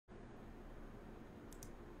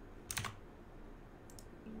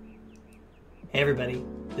Hey everybody,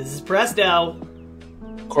 this is Presto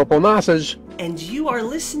CorporalNosaj, and you are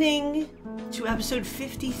listening to episode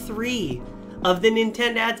 53 of the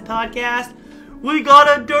Nintendads Podcast. We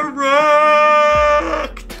got a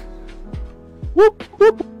direct! Whoop,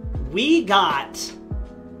 whoop. We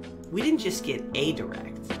didn't just get a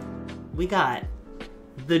direct, we got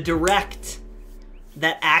the direct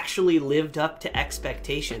that actually lived up to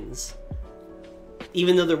expectations.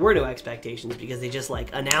 Even though there were no expectations, because they just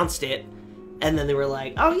like announced it and then they were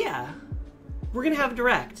like, oh yeah, we're gonna have a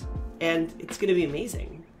direct and it's gonna be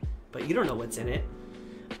amazing, but you don't know what's in it.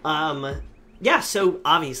 Yeah, so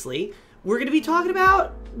obviously we're gonna be talking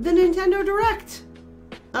about the Nintendo Direct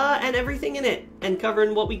and everything in it, and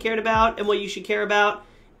covering what we cared about and what you should care about,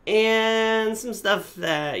 and some stuff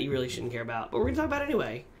that you really shouldn't care about, but we're gonna talk about it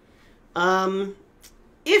anyway.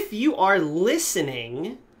 If you are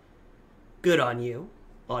listening, good on you,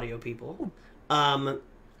 audio people.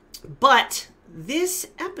 But this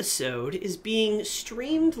episode is being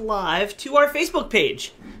streamed live to our Facebook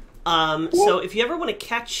page. So if you ever want to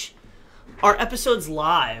catch our episodes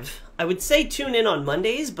live, I would say tune in on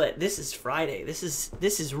Mondays, but this is Friday. This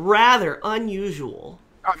is rather unusual.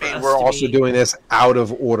 I mean, we're also doing this out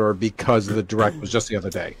of order because the direct was just the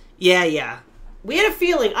other day. Yeah. We had a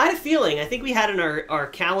feeling. I think we had in our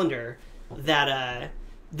calendar that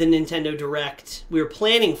the Nintendo Direct, we were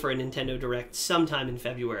planning for a Nintendo Direct sometime in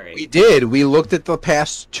February. We did. We looked at the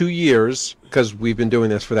past 2 years, because we've been doing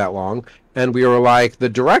this for that long, and we were like, the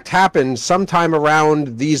Direct happened sometime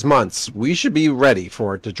around these months. We should be ready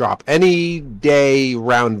for it to drop any day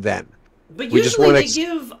around then. But usually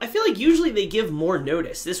I feel like usually they give more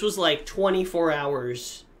notice. This was like 24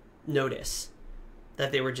 hours notice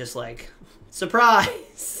that they were just like,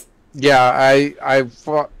 surprise. Yeah, I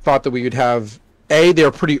thought that we would have...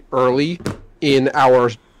 they're pretty early in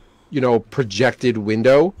our, projected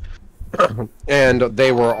window. And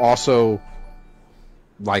they were also,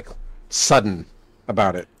 like, sudden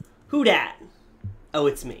about it. Who dat? Oh,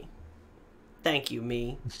 it's me. Thank you,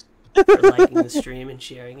 me, for liking the stream and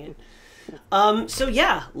sharing it. So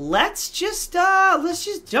yeah, let's just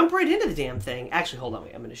jump right into the damn thing. Actually, hold on,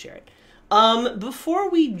 wait, I'm gonna share it. Before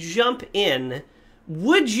we jump in,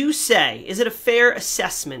 would you say, is it a fair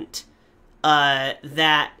assessment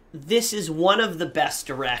that this is one of the best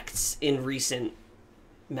directs in recent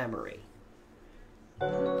memory?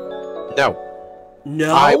 No.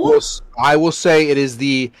 No? I will say it is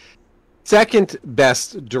the second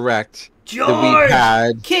best direct George! that we've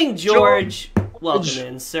had. King George! Welcome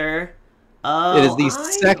in, sir. Oh, it is the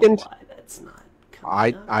second. Know why that's not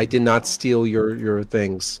coming up. I did not steal your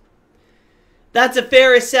things. That's a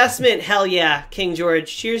fair assessment. Hell yeah, King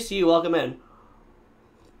George. Cheers to you. Welcome in.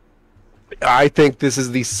 I think this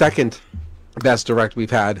is the second best direct we've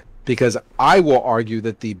had, because I will argue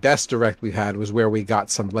that the best direct we had was where we got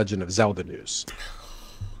some Legend of Zelda news. It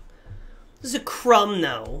was a crumb,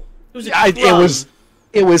 though. It was a crumb.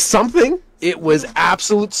 It was something. It was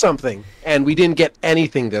absolute something, and we didn't get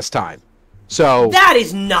anything this time. So that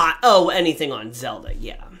is not anything on Zelda.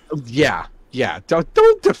 Yeah.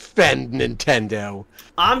 Don't defend Nintendo.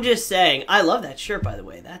 I'm just saying. I love that shirt, by the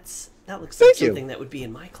way. That looks like something that would be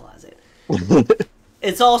in my closet.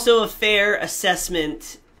 It's also a fair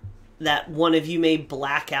assessment that one of you may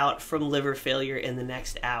black out from liver failure in the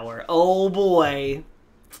next hour. Oh boy,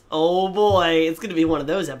 it's gonna be one of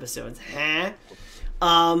those episodes, huh?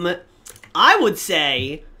 I would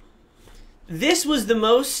say this was the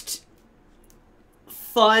most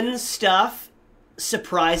fun stuff,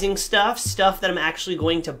 surprising stuff that I'm actually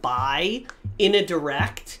going to buy in a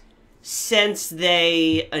direct since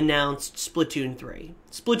they announced Splatoon 3.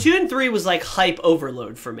 Splatoon 3 was like hype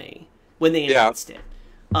overload for me when they announced it.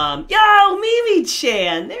 Yo,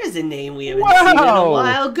 Mimi-chan! There's a name we haven't seen in a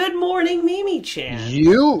while. Good morning, Mimi-chan.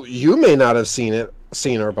 You may not have seen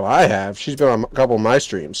her, but I have. She's been on a couple of my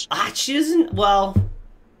streams. She doesn't... Well,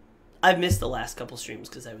 I've missed the last couple streams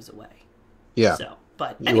because I was away. Yeah. So,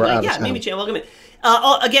 but anyway, yeah, Mimi-chan, welcome in.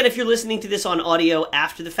 Again, if you're listening to this on audio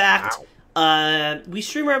after the fact... we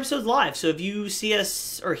stream our episodes live, so if you see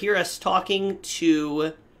us or hear us talking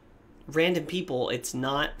to random people, it's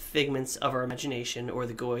not figments of our imagination or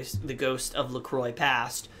the ghost of LaCroix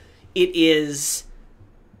past. It is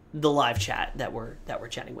the live chat that we're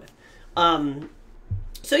chatting with.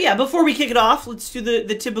 So yeah, before we kick it off, let's do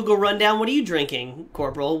the typical rundown. What are you drinking,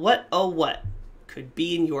 Corporal? What could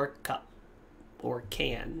be in your cup or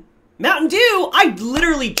can? Mountain Dew! I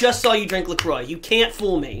literally just saw you drink LaCroix. You can't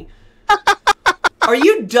fool me. Are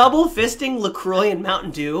you double fisting LaCroix and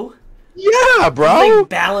Mountain Dew? Yeah, bro. It, like,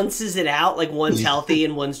 balances it out. Like, one's healthy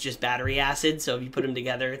and one's just battery acid. So if you put them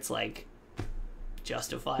together, it's like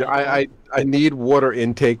justifiable. I need water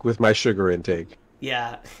intake with my sugar intake.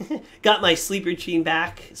 Yeah. Got my sleep routine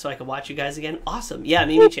back so I can watch you guys again. Awesome. Yeah,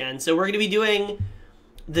 Mimi-chan. So we're going to be doing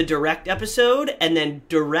the direct episode, and then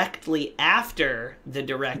directly after the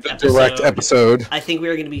direct episode, I think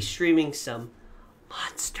we're going to be streaming some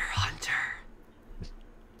Monster Hunter.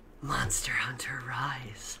 Monster Hunter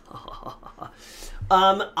Rise.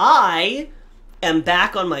 I am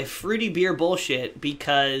back on my fruity beer bullshit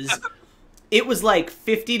because it was like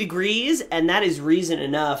 50 degrees, and that is reason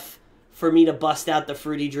enough for me to bust out the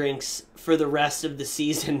fruity drinks for the rest of the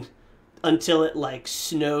season until it like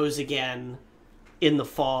snows again in the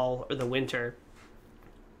fall or the winter.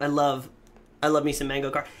 I love me some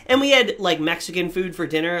mango car. And we had like Mexican food for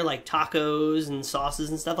dinner, like tacos and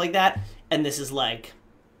sauces and stuff like that. And this is like,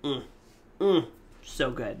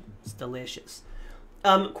 so good. It's delicious.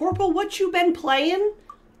 Corporal, what you been playing?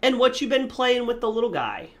 And what you been playing with the little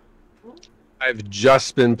guy? I've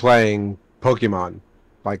just been playing Pokemon.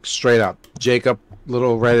 Like, straight up. Jacob,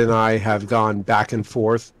 Little Red, and I have gone back and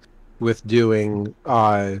forth with doing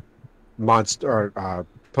Pokemon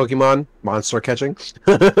monster catching.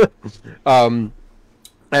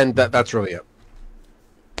 And that's really it.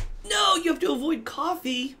 No, you have to avoid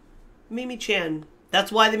coffee. Mimi-chan.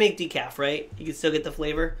 That's why they make decaf, right? You can still get the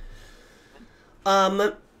flavor.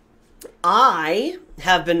 I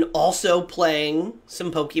have been also playing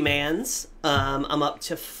some Pokemans. I'm up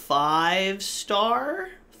to 5-star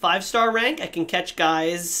rank. I can catch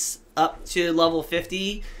guys up to level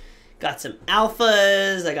 50. Got some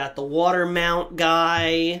alphas. I got the water mount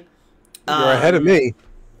guy. You're ahead of me.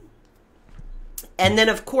 And then,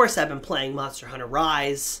 of course, I've been playing Monster Hunter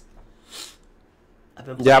Rise. I've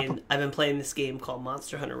been playing this game called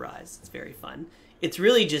Monster Hunter Rise. It's very fun. It's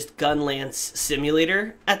really just Gunlance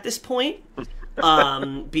Simulator at this point.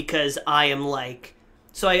 Because I am like...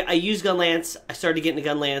 So I use Gunlance. I started getting into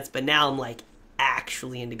Gunlance, but now I'm like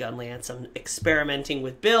actually into Gunlance. I'm experimenting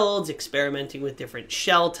with builds, experimenting with different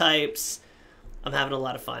shell types. I'm having a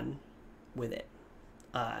lot of fun with it.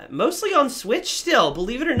 Mostly on Switch still,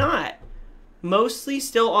 believe it or not. Mostly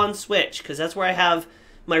still on Switch, because that's where I have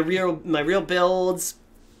my real builds.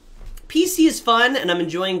 PC is fun, and I'm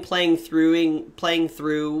enjoying playing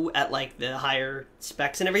through at like the higher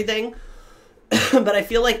specs and everything. But I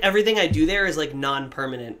feel like everything I do there is like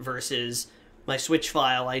non-permanent versus my Switch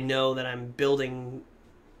file. I know that I'm building,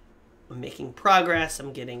 I'm making progress,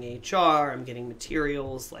 I'm getting HR, I'm getting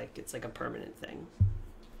materials, like it's like a permanent thing.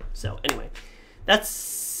 So anyway,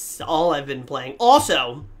 that's all I've been playing.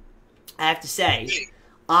 Also, I have to say,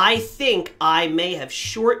 I think I may have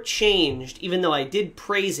shortchanged, even though I did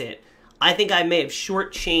praise it, I think I may have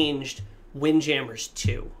shortchanged Windjammers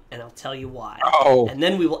 2, and I'll tell you why. Oh. And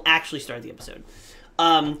then we will actually start the episode.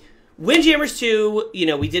 Windjammers 2, you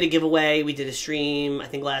know, we did a giveaway, we did a stream, I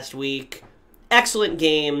think last week. Excellent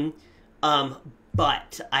game,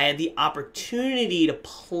 but I had the opportunity to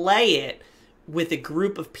play it with a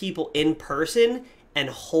group of people in person, and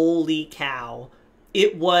holy cow,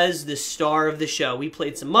 it was the star of the show. We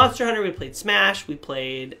played some Monster Hunter, we played Smash, we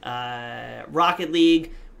played Rocket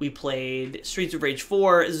League, we played Streets of Rage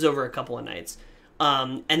 4. This is over a couple of nights.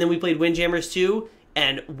 And then we played Windjammers 2,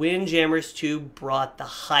 and Windjammers 2 brought the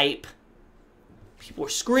hype. People were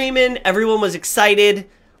screaming, everyone was excited.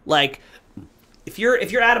 Like, if you're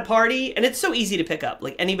at a party, and it's so easy to pick up,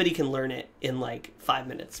 like anybody can learn it in like 5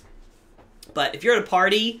 minutes. But if you're at a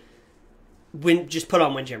party, just put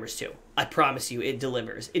on Windjammers 2. I promise you, it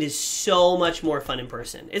delivers. It is so much more fun in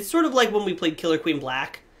person. It's sort of like when we played Killer Queen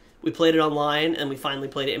Black. We played it online, and we finally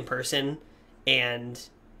played it in person, and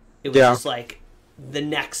it was just like the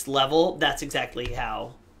next level. That's exactly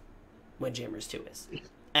how Windjammers 2 is.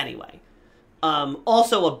 Anyway.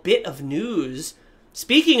 Also, a bit of news.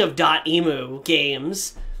 Speaking of .emu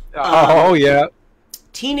games... yeah.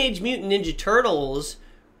 Teenage Mutant Ninja Turtles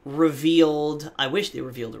revealed... I wish they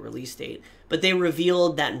revealed a release date, but they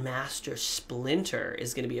revealed that Master Splinter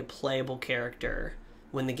is going to be a playable character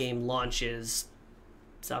when the game launches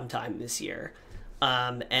sometime this year.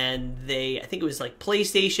 And I think it was like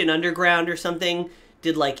PlayStation Underground or something,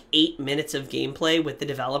 did like 8 minutes of gameplay with the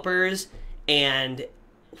developers, and it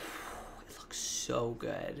looks so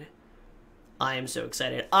good. I am so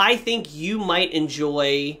excited. I think you might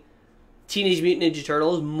enjoy Teenage Mutant Ninja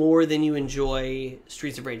Turtles more than you enjoy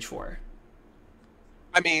Streets of Rage 4.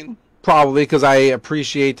 I mean, probably because I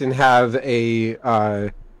appreciate and have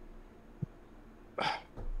a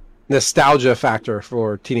nostalgia factor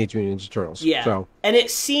for Teenage Mutant Ninja Turtles. Yeah, so. And it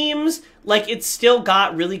seems like it's still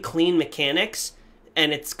got really clean mechanics,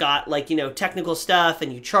 and it's got, like, you know, technical stuff,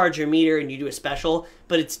 and you charge your meter and you do a special,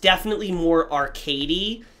 but it's definitely more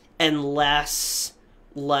arcadey and less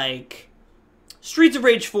like Streets of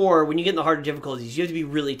Rage 4, when you get in the harder difficulties, you have to be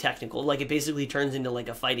really technical. Like, it basically turns into, like,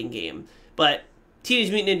 a fighting game. But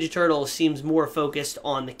Teenage Mutant Ninja Turtles seems more focused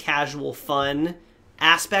on the casual fun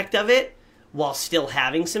aspect of it while still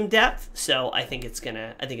having some depth. So I think it's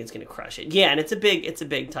gonna crush it. Yeah, and it's a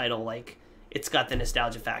big title. Like, it's got the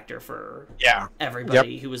nostalgia factor for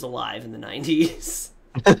everybody who was alive in the 90s.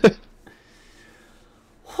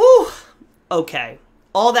 Whew. Okay.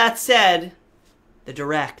 All that said, the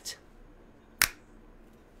Direct.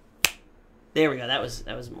 There we go. That was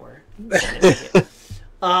more.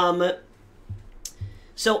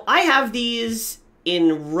 So I have these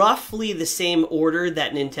in roughly the same order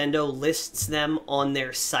that Nintendo lists them on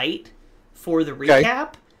their site for the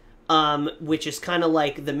recap, which is kind of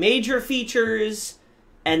like the major features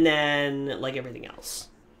and then like everything else.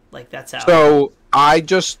 Like that's how. So I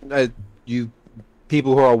just you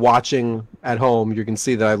people who are watching at home, you can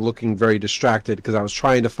see that I'm looking very distracted because I was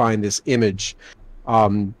trying to find this image.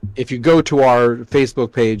 If you go to our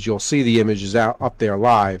Facebook page, you'll see the images up there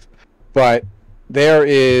live, but there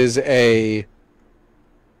is a.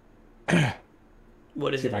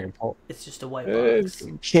 What is it? If I can pull. It's just a white box.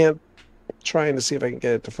 Can't. Trying to see if I can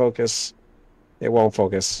get it to focus. It won't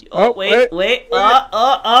focus. Oh wait.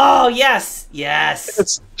 Oh yes.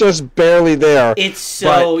 It's just barely there. It's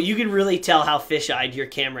so you can really tell how fish-eyed your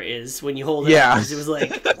camera is when you hold it up, because it was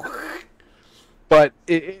like. But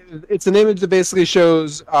it's an image that basically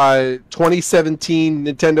shows 2017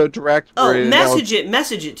 Nintendo Direct. Oh, message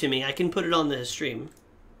it to me. I can put it on the stream.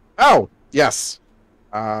 Oh, yes.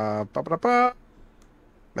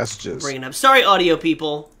 Messages. Bring it up. Sorry, audio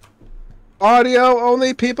people. Audio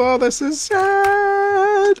only people. This is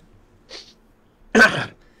sad.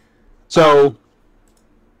 So,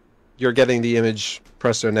 you're getting the image,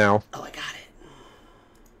 Presto, now. Oh, I got it.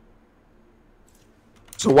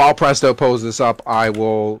 So while Presto pulls this up, I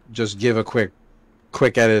will just give a quick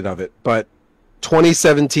edit of it. But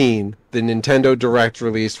 2017, the Nintendo Direct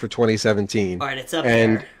released for 2017. All right, it's up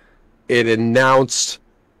and there. It announced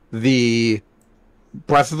the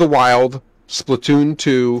Breath of the Wild, Splatoon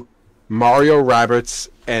 2, Mario Rabbids,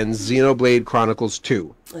 and Xenoblade Chronicles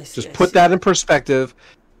 2. Just put that in perspective.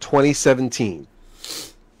 2017.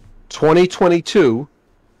 2022,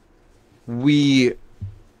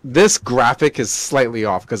 this graphic is slightly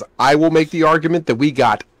off because I will make the argument that we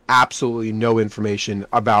got absolutely no information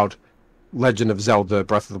about Legend of Zelda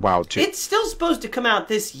Breath of the Wild 2. It's still supposed to come out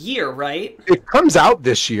this year, right? It comes out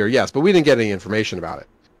this year, yes, but we didn't get any information about it.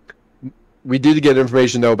 We did get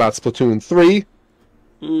information, though, about Splatoon 3,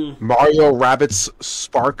 Mario Rabbids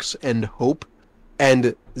Sparks and Hope,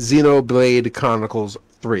 and Xenoblade Chronicles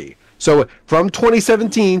 3. So from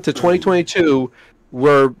 2017 to 2022,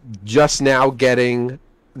 we're just now getting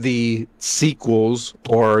the sequels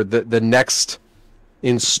or the next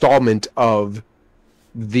installment of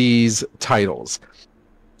these titles.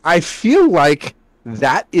 I feel like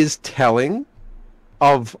that is telling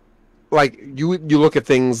of, like, you look at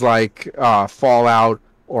things like Fallout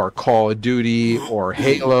or Call of Duty or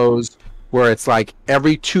Halos, where it's like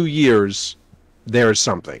every 2 years there's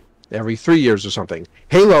something, every 3 years or something.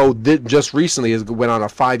 Halo just recently went on a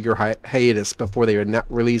 5-year hiatus before they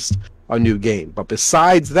released a new game. But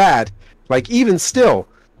besides that, like, even still,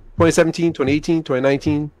 2017, 2018,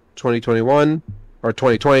 2019, 2021, or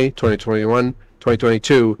 2020, 2021,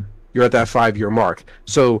 2022, you're at that 5-year mark.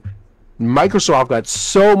 So Microsoft got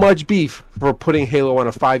so much beef for putting Halo on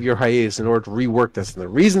a 5-year hiatus in order to rework this. And the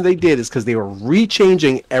reason they did is because they were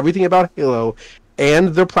rechanging everything about Halo and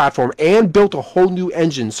their platform and built a whole new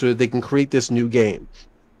engine so that they can create this new game.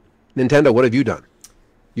 Nintendo, what have you done?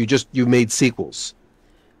 You made sequels.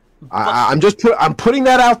 I'm putting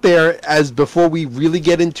that out there as before we really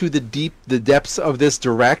get into the depths of this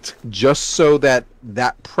Direct, just so that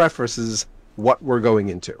prefaces what we're going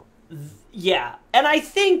into. Yeah, and I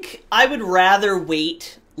think I would rather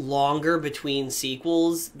wait longer between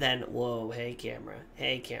sequels than hey camera,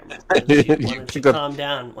 why don't you calm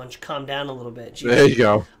down? Why don't you calm down a little bit? There you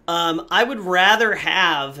go. I would rather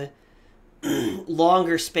have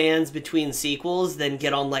longer spans between sequels than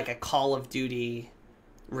get on like a Call of Duty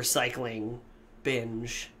recycling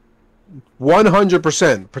binge.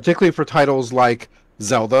 100%, particularly for titles like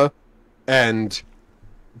Zelda and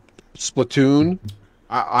Splatoon.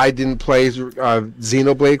 I didn't play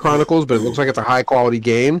Xenoblade Chronicles, but it looks like it's a high quality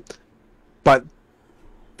game. But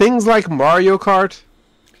things like Mario Kart,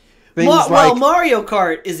 Mario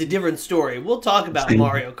Kart is a different story. We'll talk about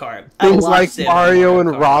Mario Kart. Things like Mario and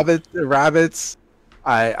Rabbids.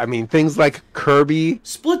 I mean, things like Kirby.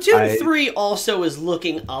 Splatoon 3 also is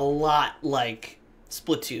looking a lot like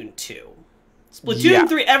Splatoon 2. Splatoon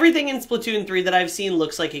 3, everything in Splatoon 3 that I've seen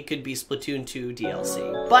looks like it could be Splatoon 2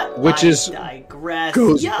 DLC. But Which digress.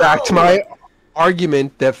 Goes back to my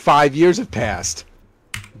argument that 5 years have passed.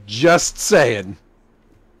 Just saying.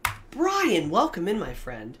 Brian, welcome in, my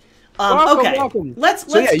friend. Welcome. Let's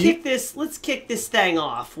kick this thing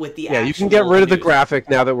off with the you can get rid of the graphic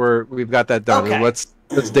now that we've got that done. Okay. And let's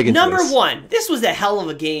dig into Number this. 1. This was a hell of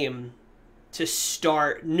a game to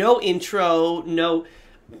start. No intro, no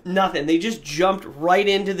nothing. They just jumped right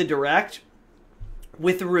into the direct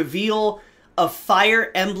with the reveal of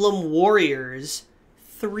Fire Emblem Warriors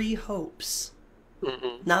 3 Hopes.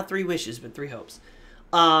 Not 3 wishes, but 3 hopes.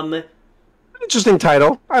 Interesting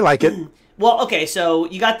title. I like it. Well, okay, so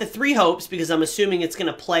you got the 3 hopes because I'm assuming it's going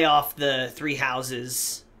to play off the 3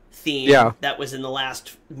 houses theme that was in the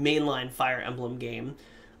last mainline Fire Emblem game.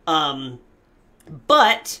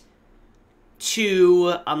 But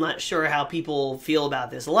I'm not sure how people feel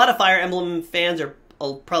about this. A lot of Fire Emblem fans are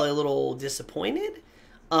probably a little disappointed.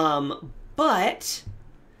 But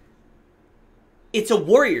it's a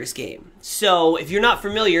Warriors game. So if you're not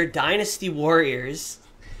familiar, Dynasty Warriors,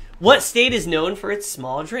 what state is known for its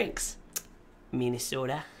small drinks?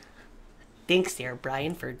 Minnesota. Thanks there,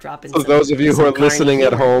 Brian, for dropping some. For those of you who are listening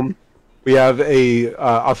at home, we have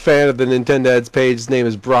a fan of the Nintendads page. His name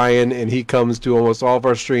is Brian, and he comes to almost all of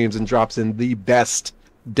our streams and drops in the best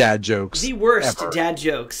dad jokes. The worst dad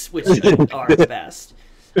jokes, which are the best.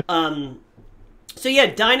 So yeah,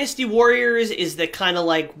 Dynasty Warriors is the kind of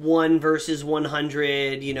like 1 versus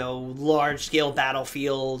 100, large scale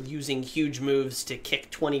battlefield using huge moves to kick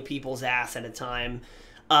 20 people's ass at a time.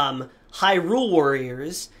 Hyrule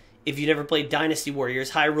Warriors, if you never played Dynasty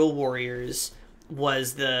Warriors, Hyrule Warriors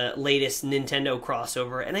was the latest Nintendo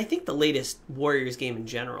crossover, and I think the latest Warriors game in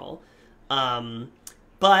general.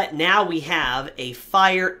 But now we have a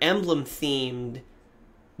Fire Emblem themed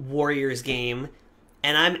Warriors game,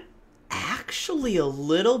 and I'm actually a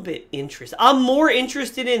little bit interested. I'm more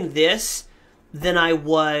interested in this than I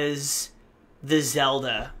was the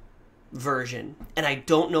Zelda version, and I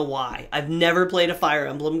don't know why. I've never played a Fire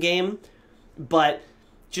Emblem game, but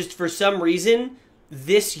just for some reason,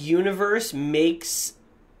 this universe looks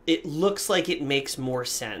like it makes more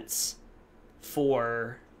sense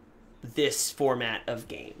for this format of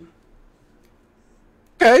game.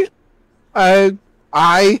 Okay.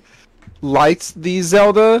 I liked the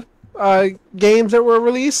Zelda games that were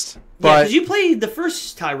released. Yeah, because you played the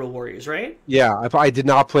first Hyrule Warriors, right? Yeah, I did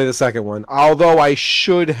not play the second one. Although I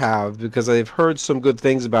should have, because I've heard some good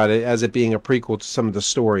things about it as it being a prequel to some of the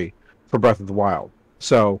story for Breath of the Wild.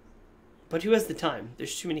 So, but who has the time?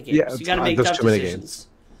 There's too many games. Yeah, you got to make tough decisions.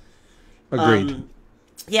 Agreed.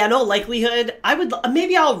 Yeah, no likelihood. I was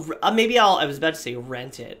about to say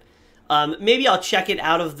rent it. Maybe I'll check it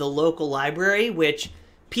out of the local library, which,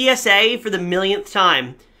 PSA for the millionth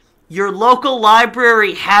time, your local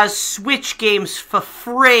library has Switch games for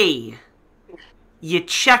free. You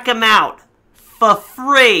check them out for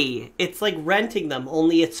free. It's like renting them,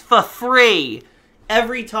 only it's for free.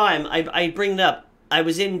 Every time I bring it up, I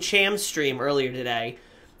was in Cham's stream earlier today,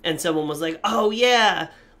 and someone was like, oh yeah,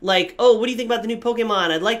 like, oh, what do you think about the new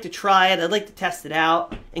Pokemon? I'd like to try it. I'd like to test it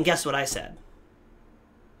out. And guess what I said?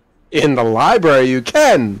 In the library, you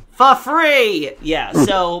can. For free! Yeah,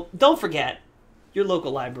 so don't forget, your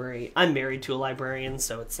local library. I'm married to a librarian,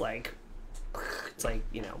 so it's like, it's a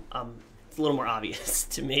little more obvious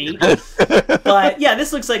to me. But yeah,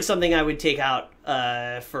 this looks like something I would take out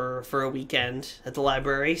for a weekend at the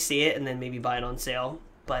library, see it, and then maybe buy it on sale.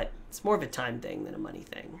 But it's more of a time thing than a money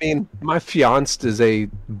thing. I mean, my fiancé is a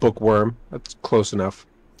bookworm. That's close enough.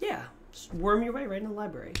 Yeah, just worm your way right in the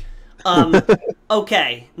library.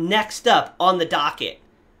 Okay, next up on the docket.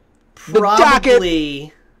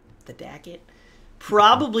 Probably the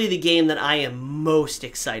game that I am most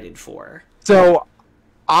excited for. So,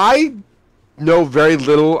 I know very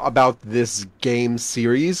little about this game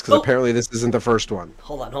series, because apparently this isn't the first one.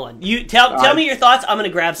 Hold on. You tell me your thoughts. I'm going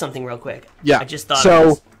to grab something real quick. Yeah. I just thought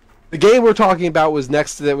so. The game we're talking about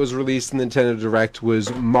that was released in Nintendo Direct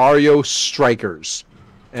was Mario Strikers.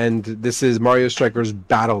 And this is Mario Strikers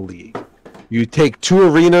Battle League. You take 2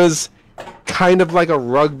 arenas, kind of like a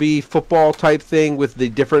rugby football type thing with the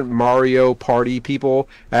different Mario Party people,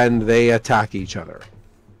 and they attack each other.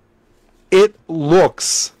 It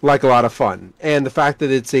looks like a lot of fun, and the fact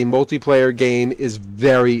that it's a multiplayer game is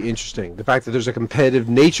very interesting. The fact that there's a competitive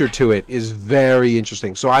nature to it is very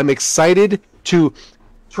interesting. So I'm excited to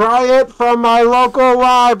try it from my local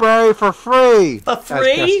library for free. For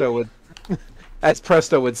free? As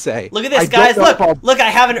Presto would say. Look at this, guys. Look, I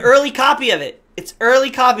have an early copy of it. It's early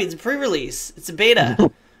copy. It's a pre-release. It's a beta.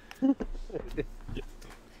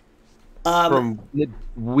 from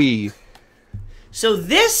Wii. So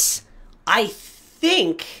this, I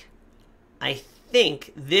think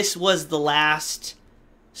this was the last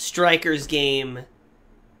Strikers game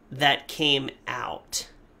that came out.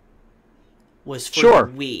 Was for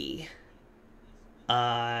the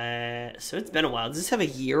Wii. So it's been a while. Does this have a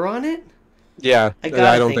year on it? Yeah, I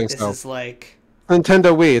don't think so. This is like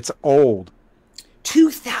Nintendo Wii. It's old.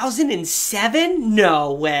 2007?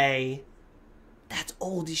 No way. That's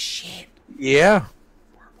old as shit. Yeah.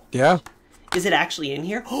 Yeah. Is it actually in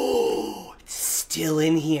here? Oh, it's still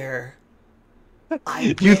in here.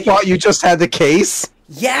 You thought you just had the case?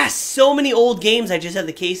 Yes, so many old games. I just have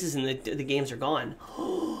the cases and the games are gone.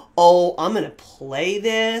 Oh, I'm going to play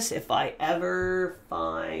this if I ever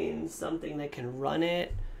find something that can run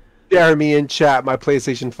it. Jeremy in chat, my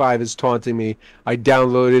PlayStation 5 is taunting me. I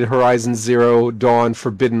downloaded Horizon Zero Dawn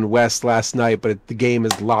Forbidden West last night, but the game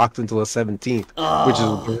is locked until the 17th, which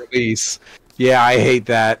is the release. Yeah, I hate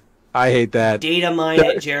that. I hate that. Data mine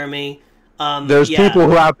it, Jeremy. There's people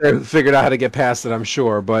who out there who figured out how to get past it, I'm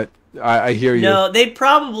sure, but I hear you. No, they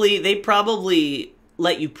probably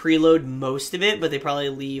let you preload most of it, but they probably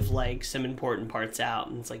leave like some important parts out,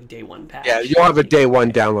 and it's like day one patch. Yeah, you'll have a day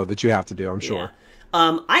one download that you have to do, I'm sure. Yeah.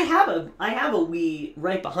 I have a Wii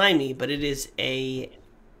right behind me, but it is a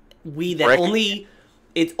Wii that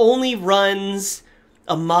only runs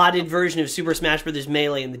a modded version of Super Smash Bros.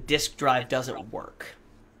 Melee, and the disc drive doesn't work.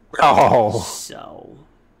 Oh. So,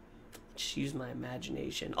 just use my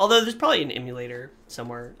imagination. Although there's probably an emulator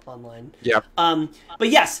somewhere online. Yeah. But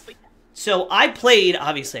yes, so I played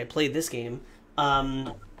this game,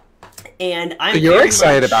 and I'm. So you're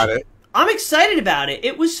excited about it. I'm excited about it.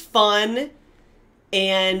 It was fun.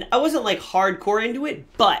 And I wasn't, like, hardcore into it,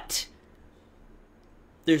 but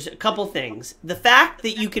there's a couple things. The fact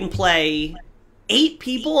that you can play 8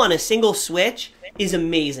 people on a single Switch is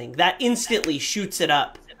amazing. That instantly shoots it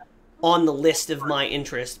up on the list of my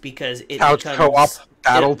interest because it becomes co-op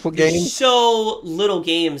battle games. So little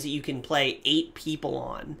games that you can play 8 people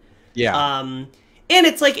on. Yeah. And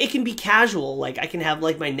it's, like, it can be casual. Like, I can have,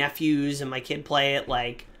 like, my nephews and my kid play it.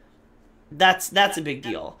 Like, that's a big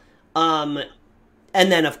deal. And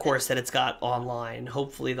then, of course, that it's got online.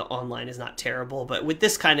 Hopefully the online is not terrible. But with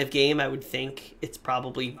this kind of game, I would think it's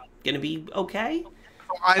probably going to be okay.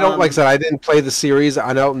 I don't, like I said, I didn't play the series.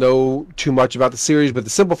 I don't know too much about the series. But the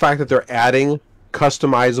simple fact that they're adding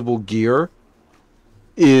customizable gear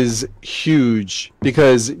is huge.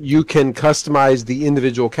 Because you can customize the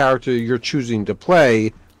individual character you're choosing to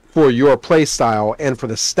play for your play style and for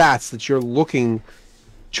the stats that you're looking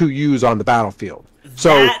to use on the battlefield. So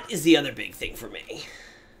that is the other big thing for me.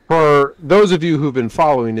 For those of you who've been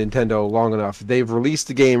following Nintendo long enough, they've released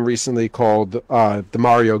a game recently called the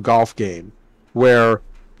Mario Golf game, where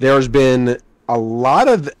there's been a lot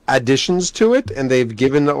of additions to it, and they've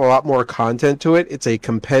given a lot more content to it. It's a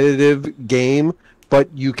competitive game, but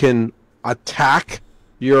you can attack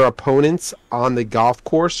your opponents on the golf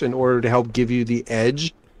course in order to help give you the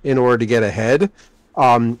edge in order to get ahead.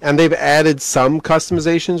 And they've added some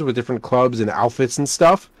customizations with different clubs and outfits and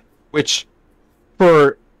stuff, which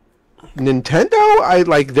for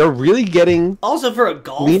Nintendo, they're really getting. Also, for a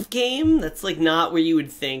golf game, that's like not where you would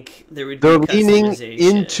think there would be they're customization.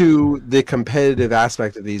 Leaning into the competitive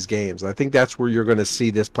aspect of these games. I think that's where you're going to see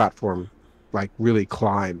this platform like really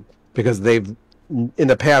climb, because they've in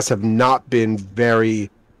the past have not been very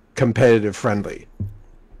competitive friendly.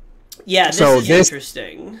 Yeah, this is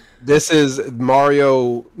interesting. This is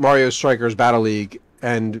Mario Strikers Battle League,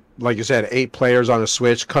 and like you said, 8 players on a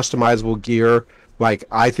Switch, customizable gear. Like,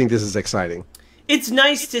 I think this is exciting. It's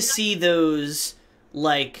nice to see those,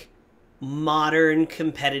 like, modern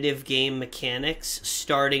competitive game mechanics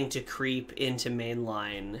starting to creep into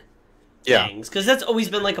mainline things. Because that's always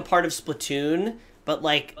been, like, a part of Splatoon, but,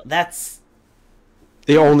 like, that's...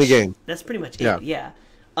 the only game. That's pretty much it, yeah.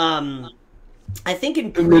 I think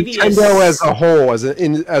in previous... Nintendo as a whole, as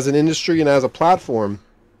an industry and as a platform,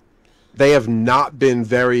 they have not been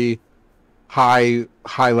very high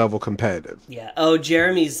level competitive. Yeah. Oh,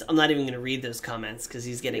 Jeremy's... I'm not even going to read those comments because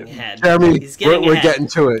he's getting ahead. Jeremy, he's getting we're getting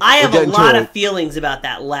to it. I have a lot of feelings about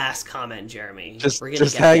that last comment, Jeremy.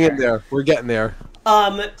 Just hang in there. We're getting there.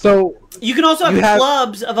 So you can also have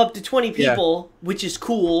clubs of up to 20 people, which is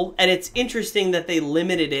cool, and it's interesting that they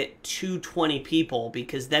limited it to 20 people,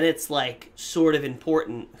 because then it's like sort of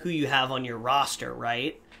important who you have on your roster,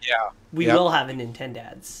 right? Yeah. We will have a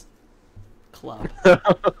Nintendads club.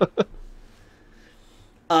 But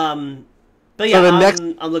yeah,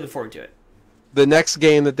 so I'm looking forward to it. The next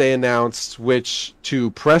game that they announced, which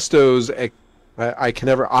to Presto's, I can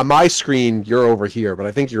never on my screen you're over here, but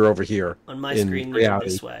I think you're over here. On my screen, you're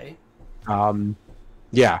this way.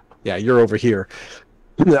 Yeah, you're over here.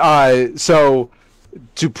 So,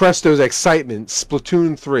 to Presto's excitement,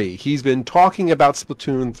 Splatoon 3. He's been talking about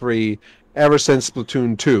Splatoon 3 ever since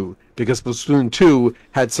Splatoon 2, because Splatoon 2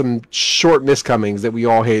 had some short miscomings that we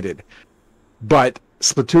all hated. But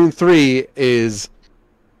Splatoon 3 is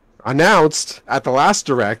announced at the last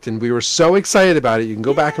Direct, and we were so excited about it. You can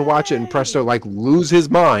go back and watch it, and Presto, like, lose his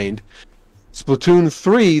mind. Splatoon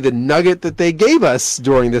 3, the nugget that they gave us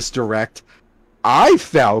during this Direct, I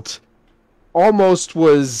felt almost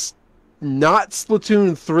was not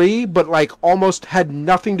Splatoon 3, but like almost had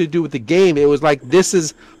nothing to do with the game. It was like, this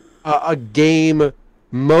is a game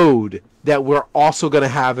mode that we're also going to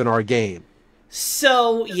have in our game.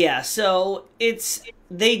 So, yeah, so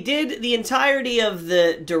they did the entirety of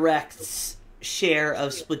the Direct's share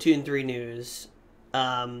of Splatoon 3 news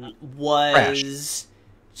was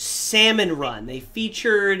Salmon Run. They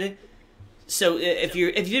featured, so if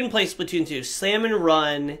you didn't play Splatoon 2, Salmon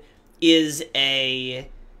Run is a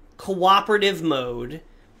cooperative mode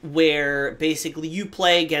where basically you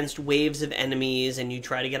play against waves of enemies and you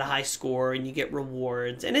try to get a high score and you get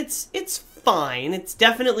rewards, and it's fine. It's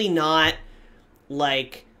definitely not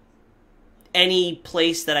like any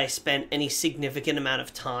place that I spent any significant amount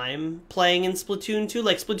of time playing in Splatoon 2.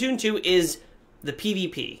 Like, Splatoon 2 is the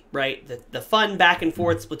PvP, right? The fun back and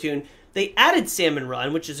forth Splatoon. They added Salmon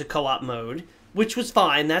Run, which is a co-op mode, which was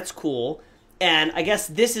fine. That's cool. And I guess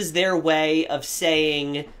this is their way of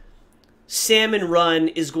saying Salmon Run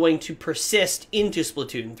is going to persist into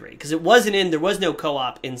Splatoon 3. Because there was no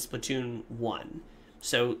co-op in Splatoon 1.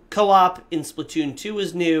 So co-op in Splatoon 2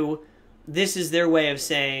 is new. This is their way of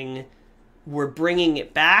saying we're bringing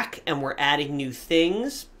it back and we're adding new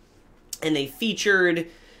things. And they featured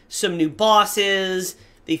some new bosses.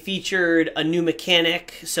 They featured a new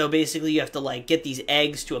mechanic. So basically you have to like get these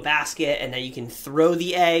eggs to a basket, and now you can throw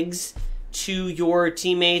the eggs to your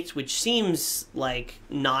teammates, which seems like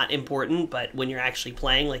not important, but when you're actually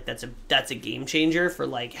playing, like that's a game changer for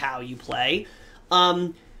like how you play.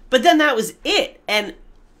 But then that was it. And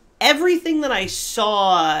everything that I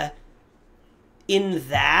saw in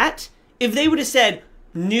that, if they would have said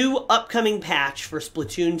new upcoming patch for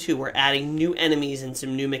Splatoon 2, we're adding new enemies and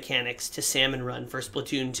some new mechanics to Salmon Run for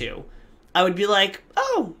Splatoon 2, I would be like,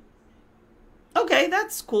 oh, okay,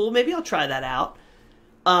 that's cool. Maybe I'll try that out.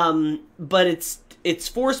 But it's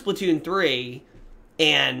for Splatoon 3,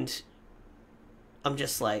 and I'm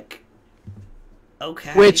just like,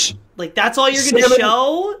 okay. Which, like, that's all you're going to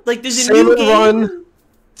show? Like, there's a new game?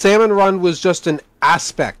 Salmon Run was just an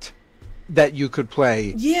aspect that you could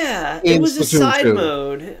play. Yeah, it was a side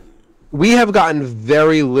mode. We have gotten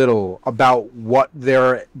very little about what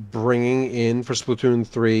they're bringing in for Splatoon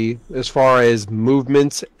 3 as far as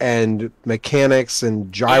movements and mechanics and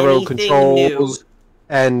gyro controls.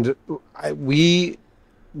 And we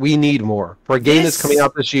need more. For a game that's coming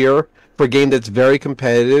out this year, for a game that's very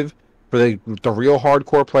competitive, for the real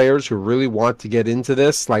hardcore players who really want to get into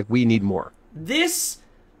this, like, we need more.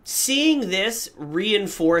 Seeing this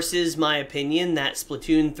reinforces my opinion that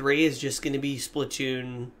Splatoon 3 is just going to be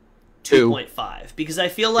Splatoon 2.5. Because I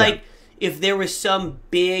feel like if there was some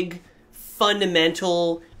big,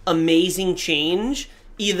 fundamental, amazing change,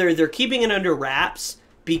 either they're keeping it under wraps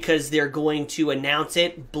because they're going to announce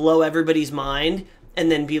it, blow everybody's mind,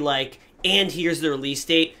 and then be like, and here's the release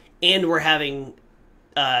date, and we're having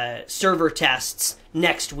server tests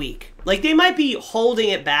next week. Like, they might be holding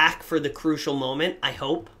it back for the crucial moment, I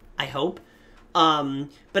hope.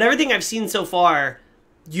 But everything I've seen so far,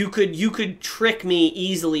 you could trick me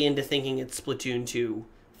easily into thinking it's Splatoon 2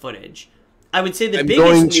 footage. I would say the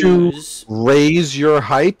biggest news... I'm going to raise your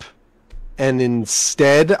hype, and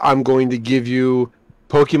instead I'm going to give you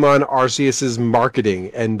Pokemon Arceus's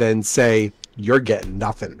marketing, and then say, you're getting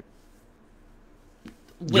nothing.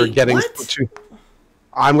 Wait, you're getting what? Splatoon.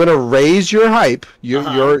 I'm going to raise your hype.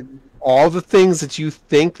 You're all the things that you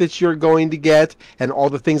think that you're going to get, and all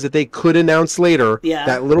the things that they could announce later. Yeah.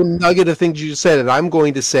 That little nugget of things you just said, and I'm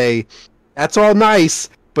going to say, that's all nice,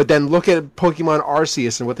 but then look at Pokemon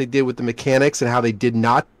Arceus and what they did with the mechanics and how they did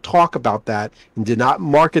not talk about that and did not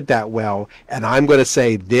market that well, and I'm going to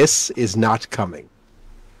say, this is not coming.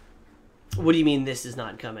 What do you mean this is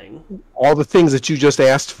not coming? All the things that you just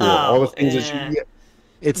asked for. All the things that you...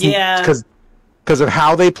 It's because of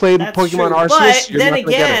how they played Pokemon Arceus. But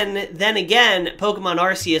then again, Pokemon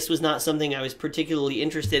Arceus was not something I was particularly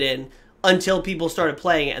interested in until people started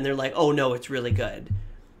playing it, and they're like, "Oh no, it's really good."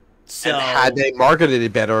 So, and had they marketed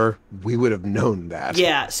it better, we would have known that.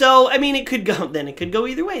 Yeah. So I mean, it could go. Then it could go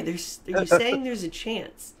either way. Are you saying there's a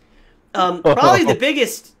chance? Probably the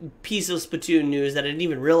biggest piece of Splatoon news that I didn't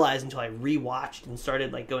even realize until I rewatched and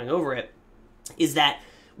started like going over it is that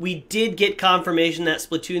we did get confirmation that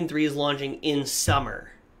Splatoon 3 is launching in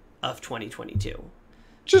summer of 2022.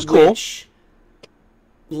 Which is cool. Which,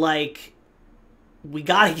 like, we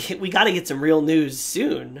gotta get some real news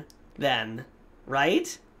soon then,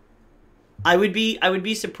 right? I would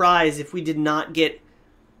be surprised if we did not get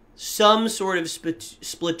some sort of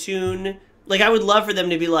Splatoon. Like, I would love for them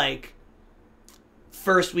to be like,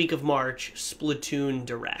 first week of March, Splatoon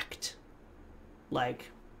Direct.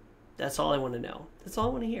 Like, that's all I want to know. That's all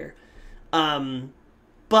I want to hear.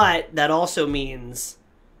 But that also means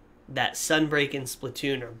that Sunbreak and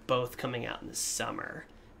Splatoon are both coming out in the summer,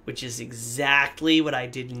 which is exactly what I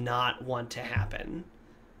did not want to happen.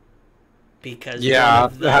 Because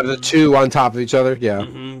have the two on top of each other. Yeah,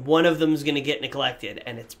 one of them is going to get neglected,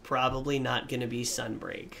 and it's probably not going to be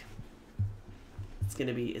Sunbreak. It's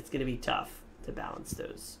gonna be tough to balance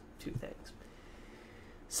those two things.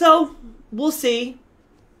 So we'll see.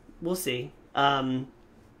 We'll see.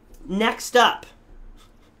 Next up,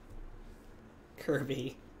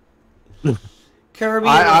 Kirby. Kirby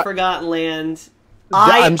in the Forgotten Land.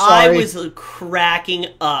 I was cracking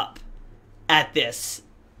up at this.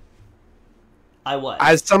 I was.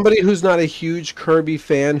 As somebody who's not a huge Kirby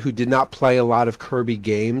fan, who did not play a lot of Kirby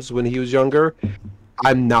games when he was younger,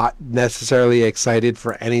 I'm not necessarily excited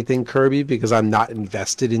for anything Kirby because I'm not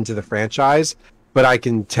invested into the franchise. But I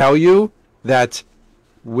can tell you that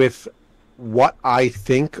with what I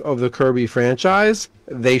think of the Kirby franchise,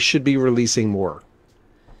 they should be releasing more.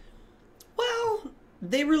 Well,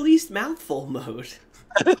 they released Mouthful Mode.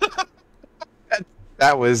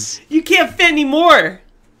 That was... You can't fit any more.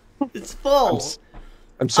 It's full.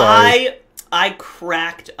 I'm sorry. I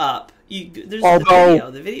cracked up. There's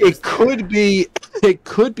Although the video it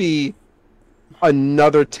could be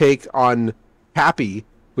another take on Happy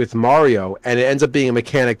with Mario, and it ends up being a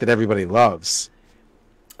mechanic that everybody loves.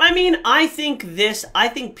 I mean, I think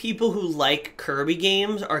people who like Kirby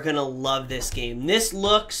games are gonna love this game. This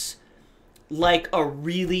looks like a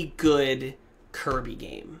really good Kirby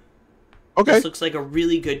game. Okay. This looks like a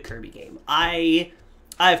really good Kirby game.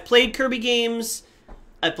 I've played Kirby games.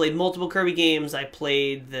 I played multiple Kirby games. I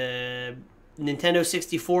played the Nintendo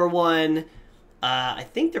 64 one. I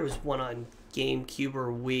think there was one on GameCube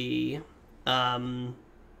or Wii.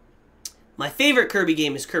 My favorite Kirby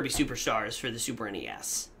game is Kirby Superstars for the Super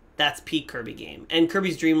NES. That's peak Kirby game. And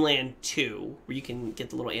Kirby's Dream Land 2, where you can get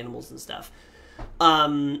the little animals and stuff.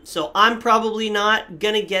 So I'm probably not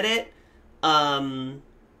going to get it. But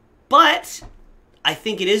I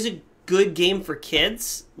think it is a good game for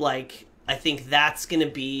kids. Like, I think that's going to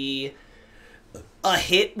be a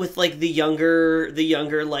hit with, like, the younger,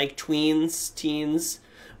 like, tweens, teens,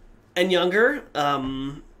 and younger.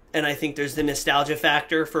 And I think there's the nostalgia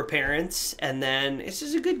factor for parents. And then it's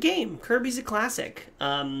just a good game. Kirby's a classic.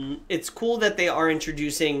 It's cool that they are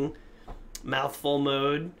introducing Mouthful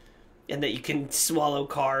Mode and that you can swallow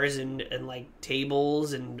cars and like,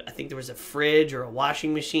 tables. And I think there was a fridge or a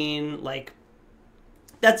washing machine. Like,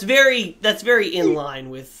 that's very in line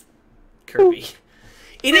with Kirby.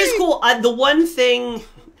 It is cool. The one thing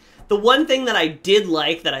that I did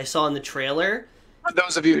like that I saw in the trailer... For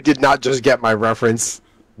those of you who did not just get my reference...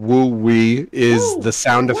 Woo-wee is the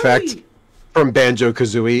sound effect from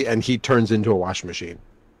Banjo-Kazooie, and he turns into a washing machine.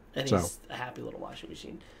 And he's a happy little washing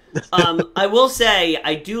machine. I will say,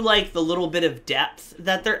 I do like the little bit of depth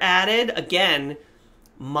that they're added. Again,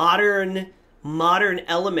 modern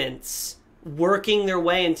elements working their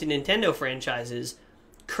way into Nintendo franchises.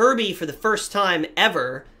 Kirby, for the first time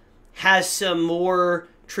ever, has some more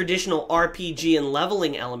traditional RPG and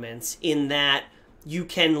leveling elements in that you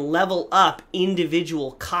can level up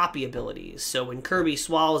individual copy abilities. So when Kirby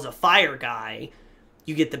swallows a fire guy,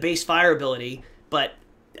 you get the base fire ability, but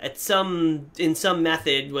in some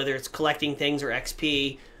method, whether it's collecting things or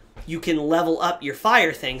XP, you can level up your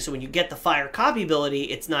fire thing. So when you get the fire copy ability,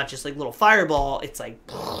 it's not just like little fireball, it's like,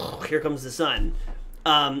 here comes the sun.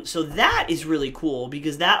 So that is really cool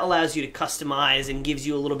because that allows you to customize and gives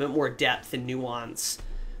you a little bit more depth and nuance.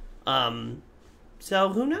 So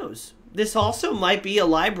who knows? This also might be a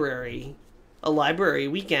library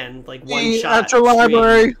weekend, like one shot. After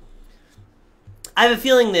library. I have a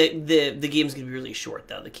feeling that the game's gonna be really short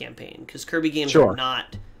though, the campaign, because Kirby games are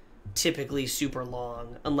not typically super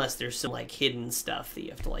long unless there's some like hidden stuff that you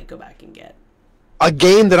have to like go back and get. A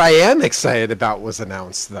game that I am excited about was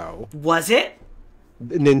announced though. Was it?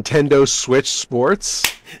 Nintendo Switch Sports.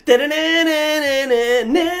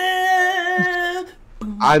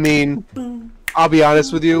 I mean, I'll be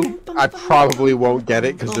honest with you, I probably won't get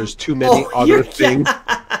it because there's too many other things.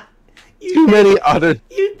 too many other...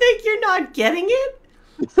 You think you're not getting it?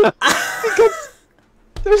 Because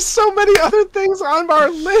there's so many other things on our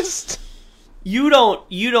list. You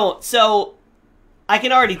don't. So, I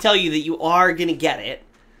can already tell you that you are going to get it.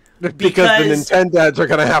 Because the Nintendads are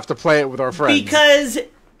going to have to play it with our friends. Because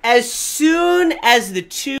as soon as the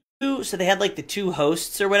two... So they had like the two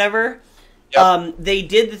hosts or whatever. Yep. They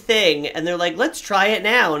did the thing, and they're like, let's try it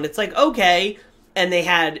now. And it's like, okay. And they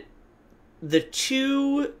had the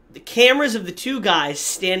cameras of the two guys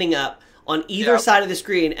standing up on either side of the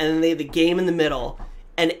screen, and then they had the game in the middle.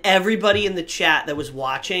 And everybody in the chat that was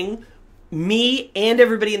watching, me and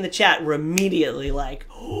everybody in the chat were immediately like,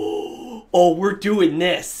 oh, we're doing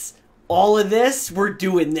this. All of this, we're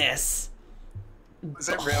doing this. Was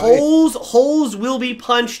it really? Holes will be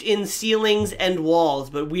punched in ceilings and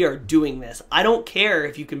walls, but we are doing this. I don't care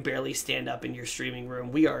if you can barely stand up in your streaming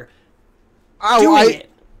room. We are doing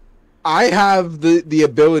it. I have the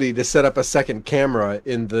ability to set up a second camera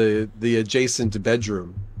in the adjacent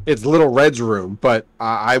bedroom. It's Little Red's room, but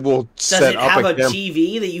I will set up a camera. Does it have a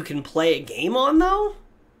TV that you can play a game on, though?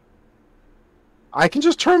 I can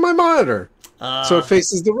just turn my monitor so it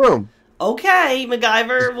faces the room. Okay,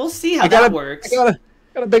 MacGyver, we'll see how that works. I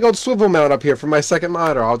got a big old swivel mount up here for my second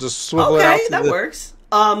monitor. I'll just swivel it out. Okay, that works.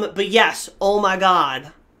 But yes, oh my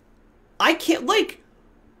god. I can't, like,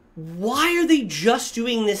 why are they just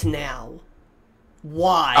doing this now?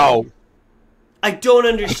 Why? Oh. I don't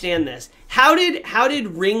understand this. How did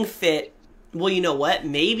Ring Fit... Well, you know what?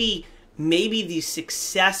 Maybe the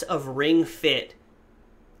success of Ring Fit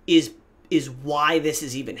is why this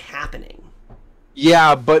is even happening.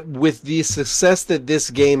 Yeah, but with the success that this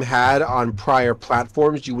game had on prior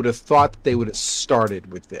platforms, you would have thought that they would have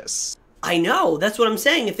started with this. I know. That's what I'm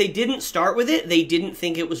saying. If they didn't start with it, they didn't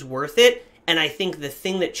think it was worth it. And I think the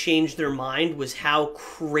thing that changed their mind was how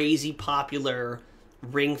crazy popular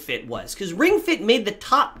Ring Fit was. Because Ring Fit made the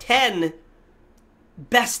top 10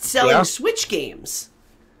 best-selling Switch games.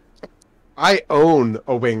 I own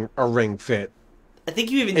a Ring Fit. I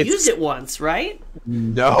think you even used it once, right?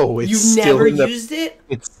 No, it's You've never used it?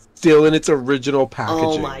 It's still in its original packaging.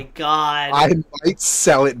 Oh my god. I might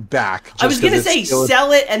sell it back. I was going to say,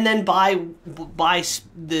 sell it and then buy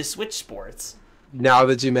the Switch Sports. Now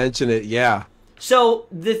that you mention it, yeah. So,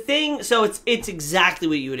 it's exactly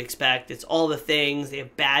what you would expect. It's all the things. They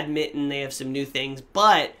have badminton, they have some new things,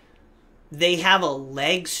 but they have a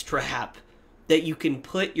leg strap that you can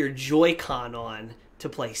put your Joy-Con on to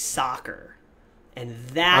play soccer. And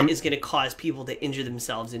that is going to cause people to injure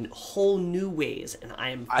themselves in whole new ways. And I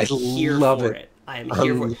am here for it. I am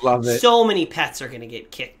here for it. So many pets are going to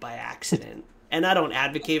get kicked by accident. And I don't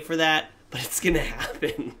advocate for that, but it's going to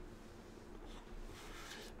happen.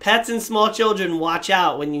 Pets and small children, watch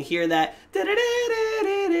out when you hear that.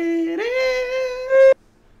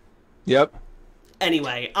 Yep.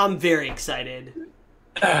 Anyway, I'm very excited.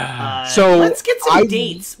 So let's get some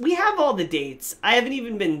dates. We have all the dates. I haven't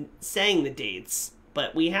even been saying the dates,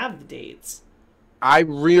 but we have the dates. I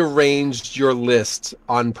rearranged your list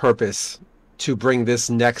on purpose to bring this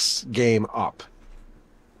next game up.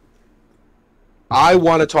 I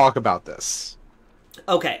want to talk about this.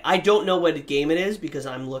 Okay, I don't know what game it is because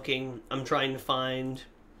I'm trying to find...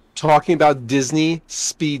 Talking about Disney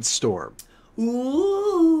Speedstorm.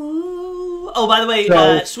 Ooh. Oh, by the way,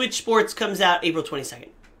 Switch Sports comes out April 22nd.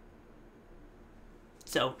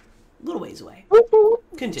 So, a little ways away.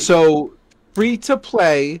 Continue. So,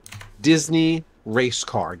 free-to-play Disney race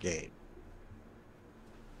car game.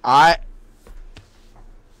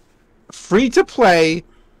 Free-to-play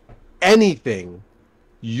anything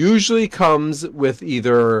usually comes with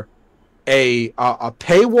either a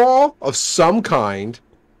paywall of some kind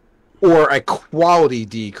or a quality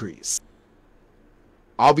decrease.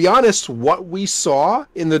 I'll be honest, what we saw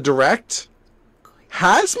in the Direct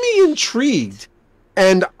has me intrigued.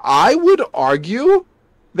 And I would argue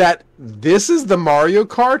that this is the Mario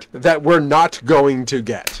Kart that we're not going to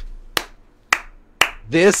get.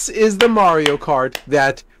 This is the Mario Kart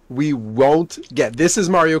that we won't get. This is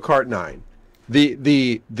Mario Kart 9.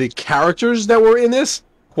 The characters that were in this,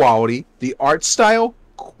 quality. The art style,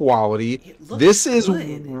 quality. This is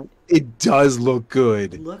good. It does look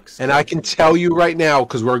good. And I can tell you right now,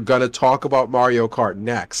 because we're going to talk about Mario Kart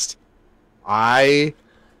next, I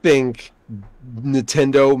think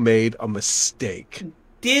Nintendo made a mistake.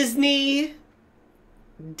 Disney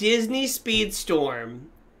Speedstorm.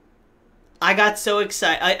 I got so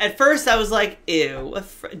excited. At first, I was like, ew, a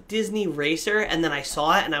Disney racer. And then I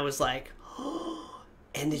saw it, and I was like, oh,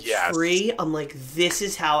 and it's free. I'm like, this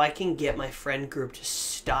is how I can get my friend group to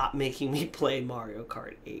stop making me play Mario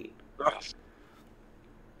Kart 8.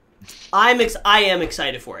 I am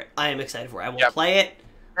excited for it. I am excited for it. I will play it.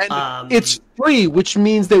 And it's free, which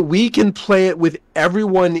means that we can play it with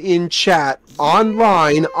everyone in chat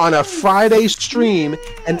online on a Friday stream,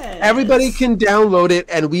 and everybody can download it,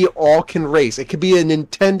 and we all can race. It could be a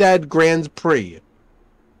Nintendad Grand Prix.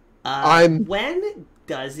 When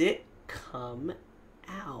does it come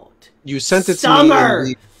out? You sent it to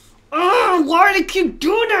me. Oh, why do they keep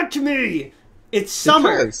doing that to me? It's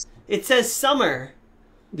summer. It says summer.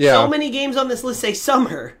 Yeah. So many games on this list say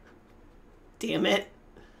summer. Damn it.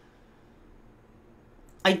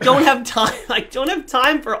 I don't have time. I don't have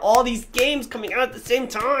time for all these games coming out at the same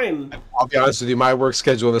time. I'll be honest with you. My work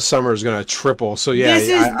schedule in the summer is going to triple. So yeah,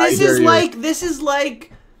 this is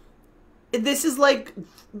like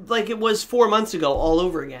it was 4 months ago all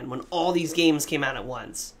over again when all these games came out at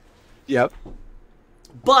once. Yep.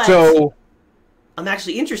 But so I'm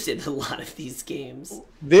actually interested in a lot of these games.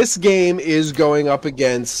 This game is going up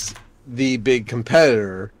against the big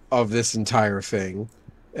competitor of this entire thing.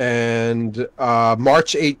 And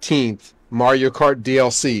March 18th, Mario Kart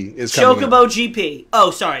DLC is coming Chocobo GP.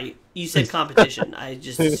 Oh, sorry. You said competition. I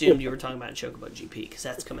just assumed you were talking about Chocobo GP because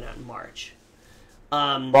that's coming out in March.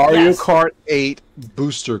 Mario Kart 8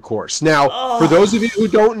 Booster Course. Now, for those of you who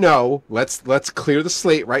don't know, let's clear the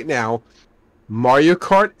slate right now. Mario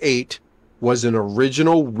Kart 8 was an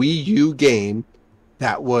original Wii U game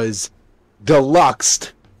that was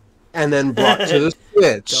deluxed and then brought to the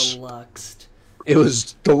Switch. Deluxed. It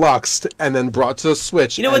was deluxed and then brought to the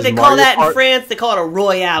Switch. You know what they call that in France? They call it a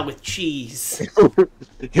Royale with cheese.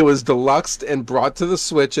 It was deluxed and brought to the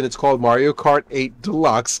Switch, and it's called Mario Kart 8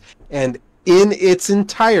 Deluxe. And in its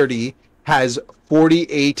entirety, has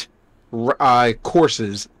 48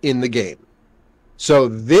 courses in the game. So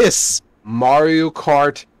this Mario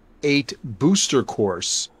Kart 8 Booster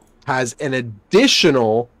Course has an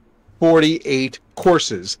additional 48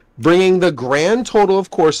 courses, bringing the grand total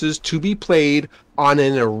of courses to be played on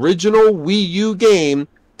an original Wii U game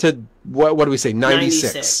to, what do we say,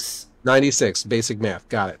 96. 96, basic math.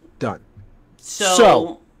 Got it. Done.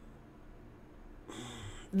 So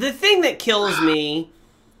the thing that kills me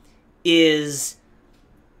is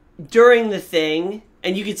during the thing,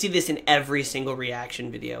 and you can see this in every single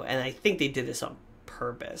reaction video, and I think they did this on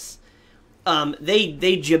purpose.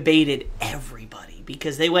 They debated everybody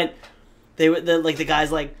because they went, like the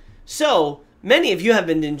guys like, so many of you have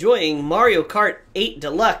been enjoying Mario Kart 8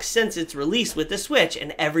 Deluxe since its release with the Switch,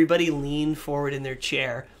 and everybody leaned forward in their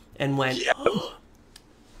chair and went,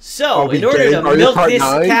 so in order to milk this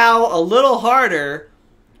cow a little harder,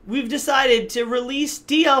 we've decided to release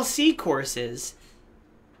DLC courses.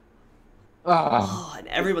 And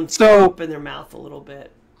everyone's open their mouth a little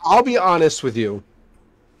bit. I'll be honest with you.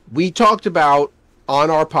 We talked about on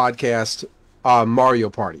our podcast Mario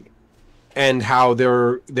Party and how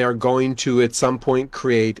they're going to at some point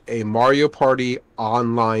create a Mario Party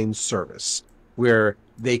online service where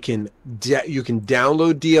you can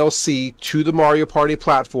download DLC to the Mario Party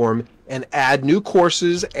platform and add new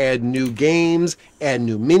courses, add new games, add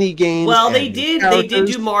new mini games. Well, they did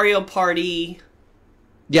do Mario Party.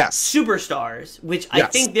 Yes. Superstars, which I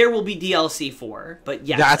think there will be DLC for, but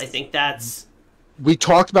yes, I think that's... We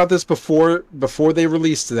talked about this before they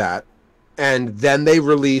released that, and then they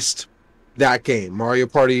released that game, Mario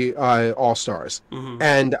Party All-Stars. Mm-hmm.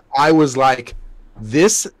 And I was like,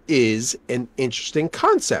 this is an interesting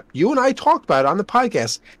concept. You and I talked about it on the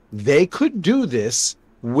podcast. They could do this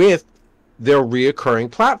with their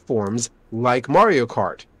reoccurring platforms like Mario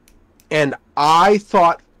Kart. And I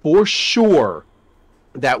thought for sure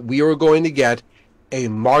that we were going to get a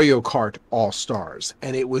Mario Kart All-Stars,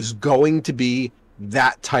 and it was going to be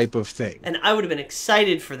that type of thing. And I would have been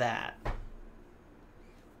excited for that.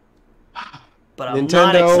 But I'm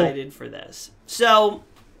not excited for this. So,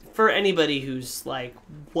 for anybody who's like,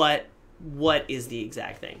 what is the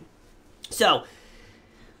exact thing? So,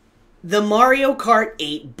 the Mario Kart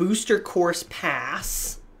 8 Booster Course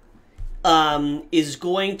Pass is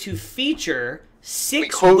going to feature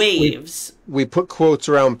 6 waves. We put quotes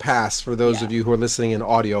around pass for those of you who are listening in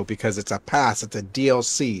audio because it's a pass. It's a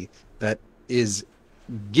DLC that is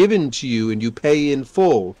given to you and you pay in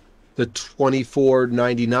full the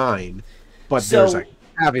 $24.99. But there's a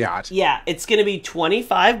caveat. Yeah, it's going to be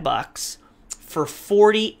 $25 for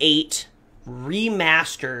 48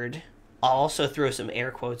 remastered. I'll also throw some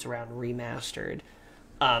air quotes around remastered.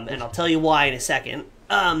 And I'll tell you why in a second.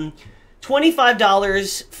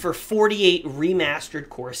 $25 for 48 remastered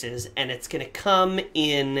courses, and it's going to come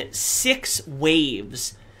in 6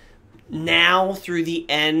 waves now through the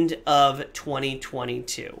end of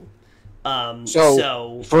 2022.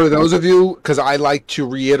 So for those of you, because I like to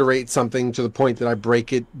reiterate something to the point that I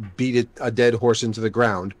beat a dead horse into the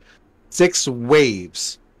ground. 6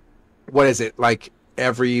 waves. What is it, like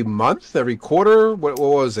every month, every quarter? What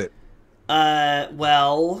was it?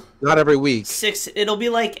 Well, not every week. 6. It'll be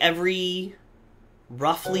like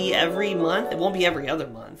roughly every month. It won't be every other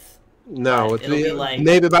month. No, it'll be like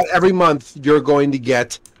maybe about every month. You're going to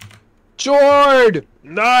get Jord.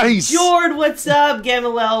 Nice, Jord. What's up,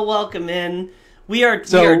 Gamaliel? Welcome in. We are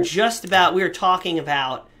talking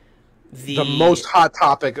about the most hot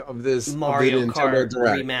topic of this Mario Kart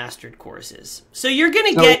remastered courses. So you're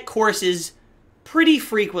gonna get courses pretty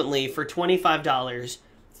frequently for $25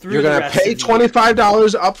 through. You're gonna pay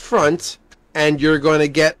 $25 up front, and you're going to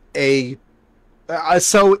get a.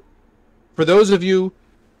 So, for those of you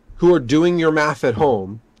who are doing your math at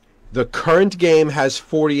home, the current game has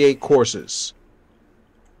 48 courses.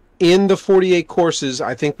 In the 48 courses,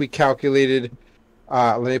 I think we calculated.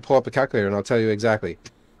 Let me pull up a calculator, and I'll tell you exactly.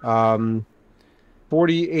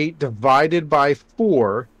 48 divided by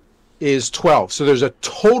 4 is 12. So there's a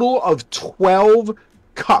total of 12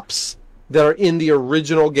 cups that are in the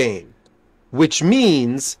original game, which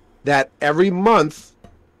means that every month.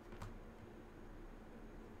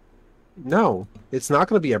 No, it's not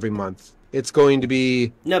going to be every month. It's going to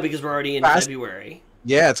be... No, because we're already in February.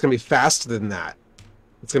 Yeah, it's going to be faster than that.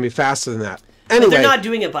 It's going to be faster than that. Anyway, but they're not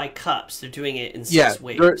doing it by cups. They're doing it in 6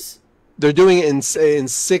 waves. They're doing it in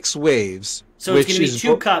 6 waves. So it's going to be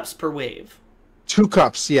 2 cups per wave. 2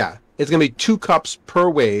 cups, yeah. It's going to be 2 cups per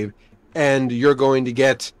wave, and you're going to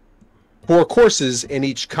get 4 courses in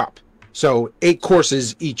each cup. So 8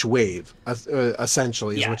 courses each wave,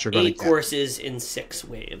 essentially, is what you're going to get. 8 courses in 6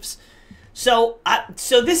 waves. So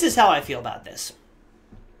this is how I feel about this.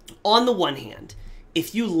 On the one hand,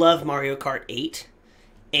 if you love Mario Kart 8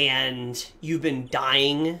 and you've been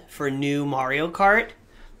dying for new Mario Kart,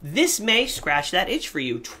 this may scratch that itch for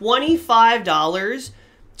you. $25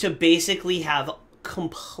 to basically have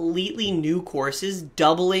completely new courses,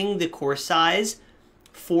 doubling the course size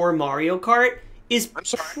for Mario Kart is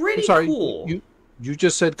pretty cool. You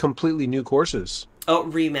just said completely new courses. Oh,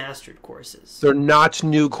 remastered courses. They're not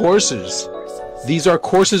new courses. These are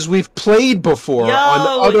courses we've played before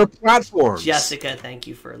on other platforms. Jessica, thank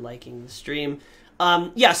you for liking the stream.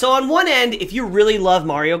 Yeah, so on one end, if you really love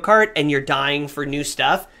Mario Kart and you're dying for new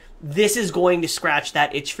stuff, this is going to scratch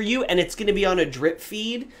that itch for you, and it's going to be on a drip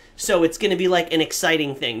feed, so it's going to be like an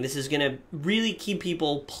exciting thing. This is going to really keep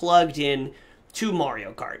people plugged in to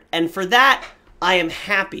Mario Kart. And for that, I am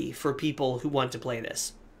happy for people who want to play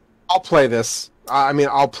this. I'll play this. I mean,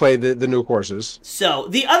 I'll play the new courses. So,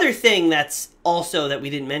 the other thing that's also that we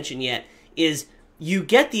didn't mention yet is you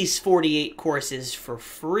get these 48 courses for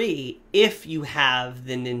free if you have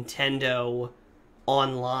the Nintendo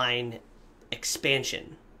Online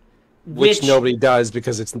expansion. Which nobody does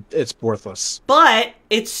because it's worthless. But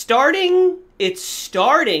it's starting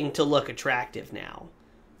to look attractive now.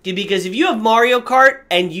 Because if you have Mario Kart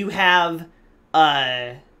and you have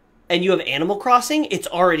Animal Crossing, it's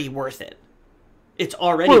already worth it. It's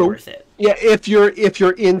already worth it. Yeah, if you're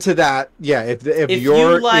into that, yeah, if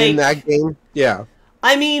you're in that game, yeah.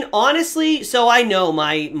 I mean, honestly, so I know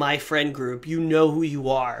my friend group, you know who you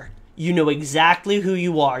are. You know exactly who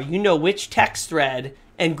you are. You know which text thread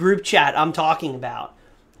and group chat I'm talking about.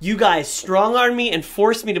 You guys strong-arm me and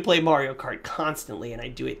force me to play Mario Kart constantly, and I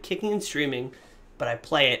do it kicking and streaming, but I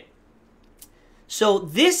play it. So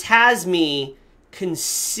this has me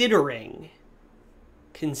considering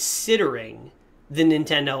the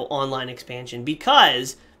Nintendo Online expansion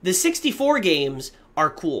because the 64 games are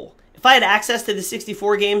cool. If I had access to the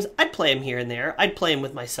 64 games, I'd play them here and there. I'd play them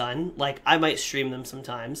with my son. Like, I might stream them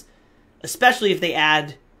sometimes. Especially if they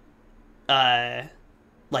add,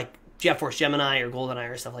 like, Jet Force Gemini or GoldenEye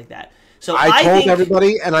or stuff like that. So I told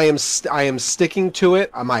everybody, and I am sticking to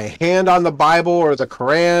it. My hand on the Bible or the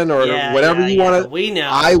Quran or whatever you want to. We know.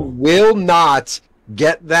 I will not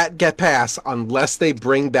get pass unless they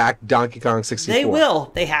bring back Donkey Kong 64. They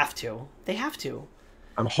will. They have to. They have to.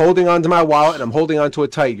 I'm holding on to my wallet and I'm holding on to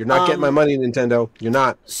it tight. You're not getting my money, Nintendo. You're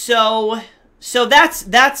not. So that's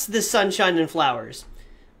the sunshine and flowers.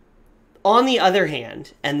 On the other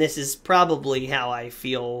hand, and this is probably how I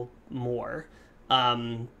feel more,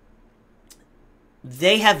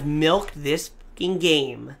 they have milked this fucking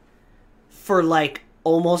game for like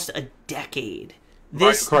almost a decade.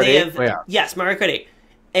 Yes, Mario Kart 8.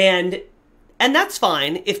 And that's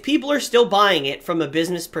fine. If people are still buying it from a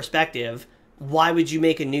business perspective, why would you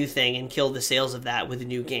make a new thing and kill the sales of that with a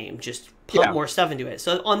new game? Just pump more stuff into it.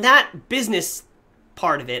 So on that business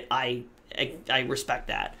part of it, I respect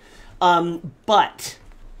that. But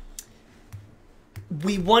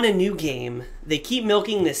we want a new game. They keep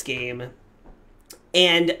milking this game.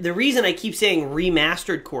 And the reason I keep saying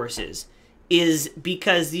remastered courses is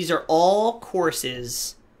because these are all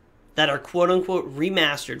courses that are quote-unquote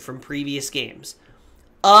remastered from previous games.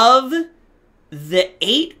 Of the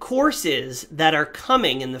 8 courses that are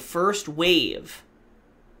coming in the first wave,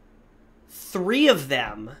 3 of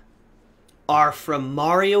them are from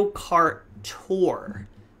Mario Kart Tour,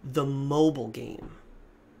 the mobile game.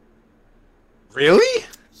 Really?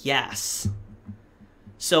 Yes.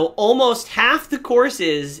 So almost half the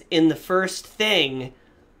courses in the first thing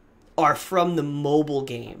are from the mobile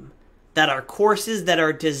game. That are courses that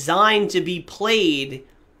are designed to be played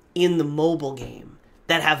in the mobile game.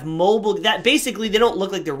 That have mobile... That basically, they don't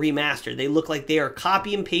look like they're remastered. They look like they are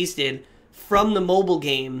copy and pasted from the mobile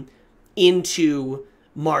game into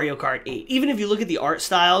Mario Kart 8. Even if you look at the art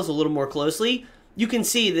styles a little more closely, you can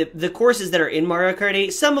see that the courses that are in Mario Kart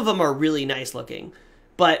 8, some of them are really nice looking.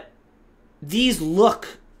 But these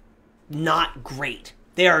look not great.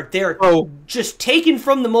 They're just taken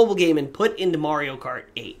from the mobile game and put into Mario Kart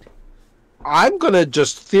 8. I'm going to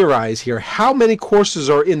just theorize here. How many courses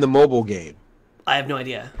are in the mobile game? I have no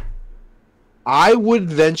idea. I would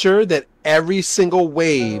venture that every single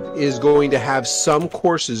wave is going to have some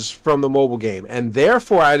courses from the mobile game. And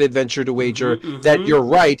therefore, I'd venture to wager that you're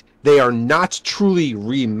right. They are not truly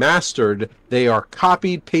remastered. They are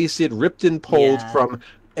copied, pasted, ripped and pulled from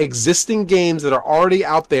existing games that are already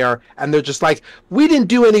out there. And they're just like, we didn't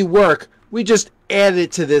do any work. We just added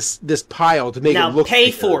it to this pile to make it look Now pay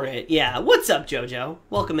bigger. for it. Yeah. What's up, JoJo?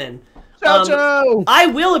 Welcome in. JoJo! I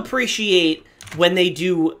will appreciate when they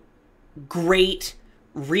do great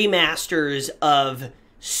remasters of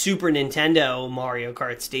Super Nintendo Mario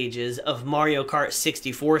Kart stages, of Mario Kart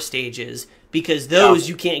 64 stages, because those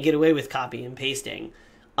you can't get away with copy and pasting.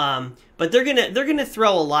 But they're gonna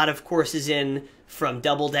throw a lot of courses in from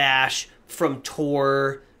Double Dash, from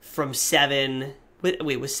Tour, from 7.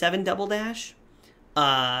 Wait, was 7 Double Dash?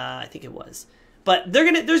 I think it was. But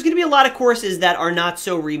there's gonna be a lot of courses that are not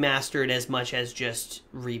so remastered as much as just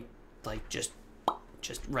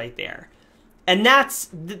right there. And that's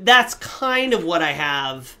kind of what I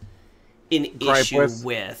have an issue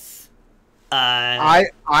with.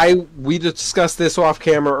 We discussed this off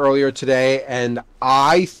camera earlier today, and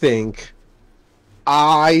I think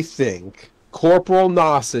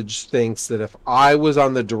CorporalNosaj thinks that if I was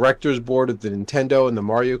on the director's board of the Nintendo and the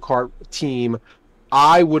Mario Kart team,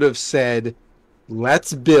 I would have said,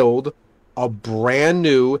 let's build a brand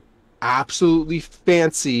new, absolutely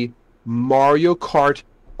fancy Mario Kart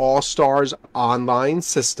All-Stars online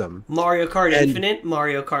system. Mario Kart Infinite,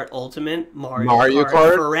 Mario Kart Ultimate, Mario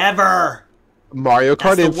Kart Forever. Mario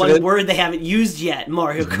Kart Infinite. That's the one word they haven't used yet.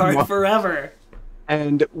 Mario Kart Forever.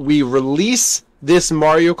 And we release this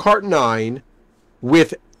Mario Kart 9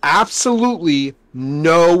 with absolutely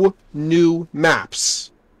no new maps.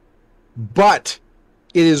 But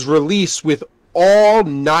it is released with all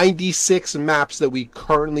 96 maps that we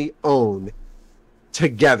currently own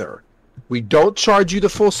together. We don't charge you the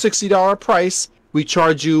full $60 price. We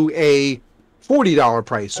charge you a $40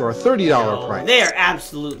 price or a $30 price. They are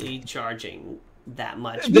absolutely charging that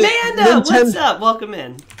much. Amanda, what's up? Welcome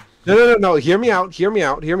in. No. Hear me out.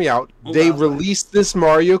 They released this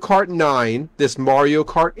Mario Kart 9, this Mario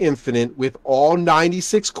Kart Infinite, with all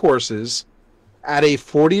 96 courses at a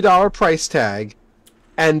 $40 price tag.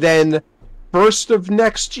 And then, first of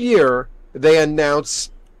next year, they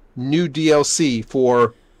announce new DLC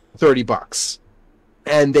for $30.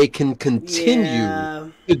 And they can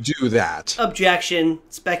continue to do that. Objection,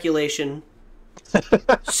 speculation,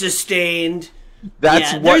 sustained.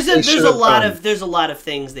 That's what there's a lot of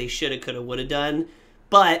things they shoulda, coulda, woulda done,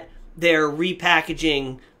 but they're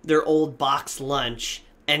repackaging their old box lunch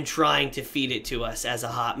and trying to feed it to us as a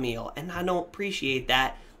hot meal, and I don't appreciate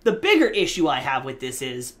that. The bigger issue I have with this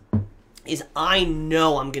is I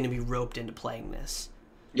know I'm going to be roped into playing this.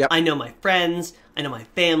 Yep. I know my friends, I know my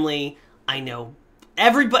family, I know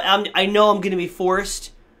everybody. I know I'm going to be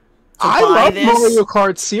forced. I love Mario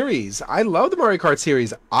Kart series. I love the Mario Kart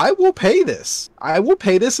series. I will pay this. I will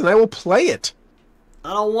pay this and I will play it.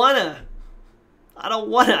 I don't wanna.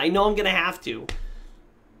 I know I'm gonna have to.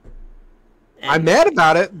 And I'm mad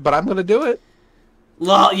about it, but I'm gonna do it.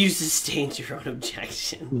 Well, you sustained your own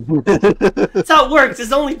objection. That's how it works.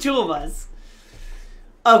 There's only 2 of us.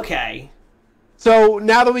 Okay. So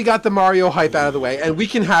now that we got the Mario hype out of the way, and we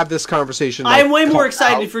can have this conversation. I'm way more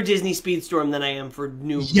excited for Disney Speedstorm than I am for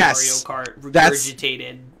new Mario Kart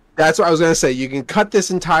regurgitated. That's what I was going to say. You can cut this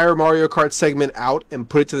entire Mario Kart segment out and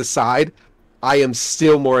put it to the side. I am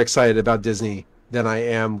still more excited about Disney than I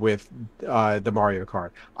am with the Mario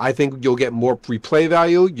Kart. I think you'll get more replay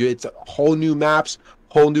value. It's whole new maps,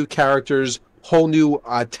 whole new characters, whole new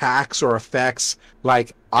attacks or effects.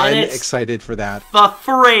 Like, I'm excited for that. For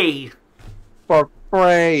free. For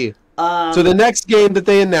free. So the next game that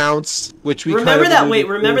they announced, which we remember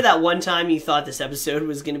that one time you thought this episode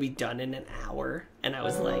was going to be done in an hour, and I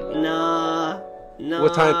was like, nah.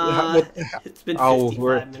 What time? It's been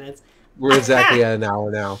 55 minutes. We're exactly at an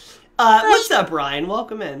hour now. What's up, Ryan?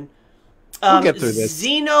 Welcome in. We'll get through this.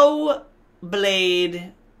 Xenoblade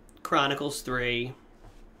Chronicles 3.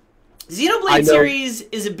 Xenoblade series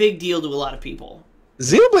is a big deal to a lot of people.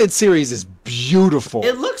 Xenoblade series is beautiful.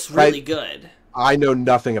 It looks really good. I know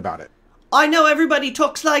nothing about it. I know everybody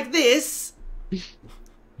talks like this.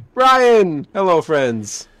 Brian! Hello,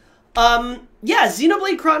 friends. Yeah,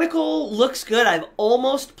 Xenoblade Chronicle looks good. I've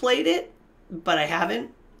almost played it, but I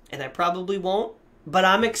haven't, and I probably won't. But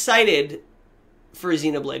I'm excited for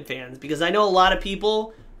Xenoblade fans, because I know a lot of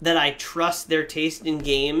people that I trust their taste in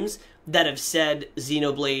games that have said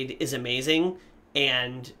Xenoblade is amazing,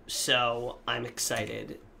 and so I'm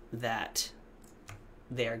excited that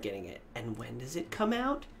they're getting it. And when does it come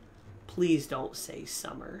out? Please don't say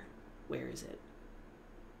summer. Where is it?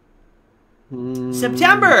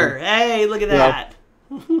 September! Hey, look at that.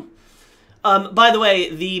 By the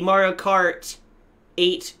way, the Mario Kart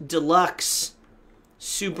 8 Deluxe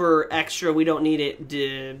Super Extra, we don't need it,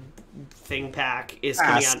 thing pack is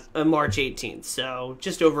coming out on March 18th, so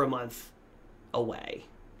just over a month away.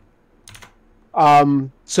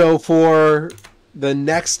 So for the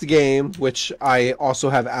next game, which I also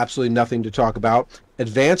have absolutely nothing to talk about,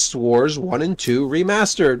 Advanced Wars 1 and 2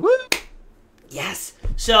 Remastered. Woo! Yes.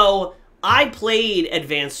 So I played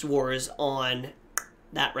Advanced Wars on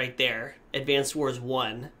that right there. Advanced Wars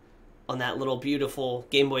 1 on that little beautiful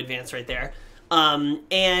Game Boy Advance right there. And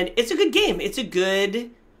it's a good game. It's a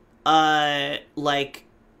good,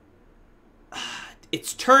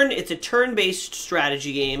 it's a turn-based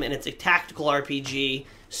strategy game, and it's a tactical RPG.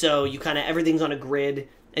 So you kind of, everything's on a grid,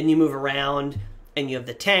 and you move around, and you have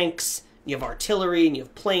the tanks, you have artillery, and you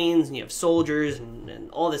have planes, and you have soldiers, and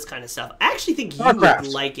all this kind of stuff. I actually think you would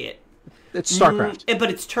like it. It's StarCraft. But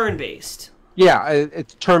it's turn-based. Yeah,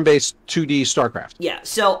 it's turn-based 2D StarCraft. Yeah,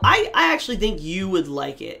 so I actually think you would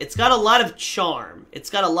like it. It's got a lot of charm. It's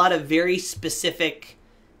got a lot of very specific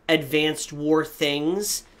Advanced War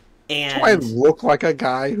things. And do I look like a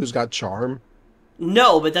guy who's got charm?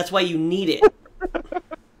 No, but that's why you need it.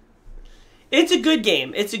 It's a good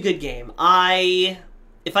game. It's a good game. If I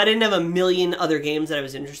didn't have a million other games that I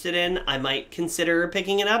was interested in, I might consider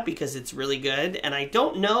picking it up because it's really good. And I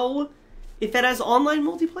don't know if it has online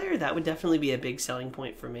multiplayer. That would definitely be a big selling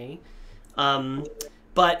point for me.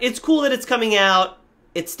 But it's cool that it's coming out.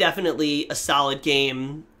 It's definitely a solid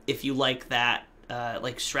game if you like that,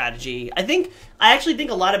 like strategy. I actually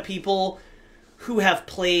think a lot of people who have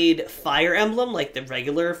played Fire Emblem, like the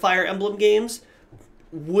regular Fire Emblem games,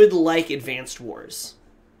 would like Advanced Wars.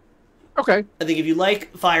 Okay. I think if you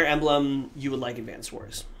like Fire Emblem, you would like Advanced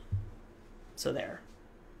Wars. So there.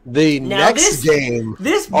 Next game.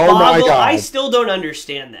 This boggle, my God. I still don't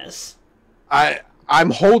understand this. I'm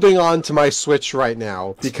holding on to my Switch right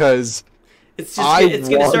now because it's going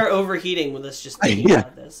to start overheating with us just thinking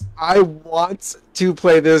about this. I want to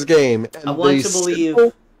play this game. And I want to believe.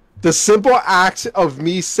 The simple act of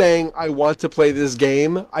me saying I want to play this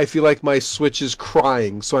game, I feel like my Switch is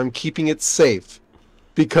crying, so I'm keeping it safe.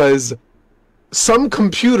 Because some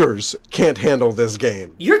computers can't handle this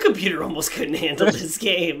game. Your computer almost couldn't handle this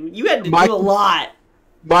game. You had to do a lot.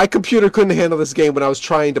 My computer couldn't handle this game when I was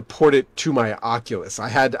trying to port it to my Oculus. I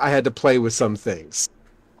had to play with some things.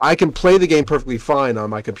 I can play the game perfectly fine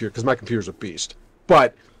on my computer because my computer's a beast.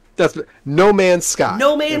 But that's No Man's Sky.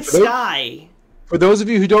 No Man's Sky. For those of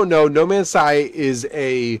you who don't know, No Man's Sky is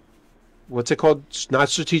a, what's it called? Not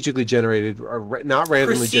strategically generated, or not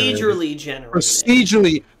randomly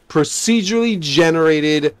generated. Procedurally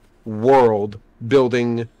generated world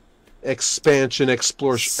building expansion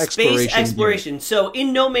exploration. Space exploration. Game. So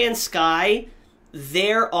in No Man's Sky,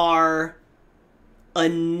 there are a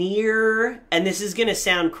near, and this is going to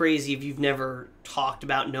sound crazy if you've never talked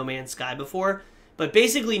about No Man's Sky before, but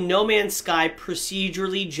basically No Man's Sky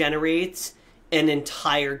procedurally generates an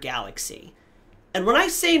entire galaxy. And when I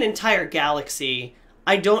say an entire galaxy,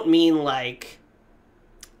 I don't mean like,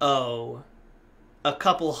 a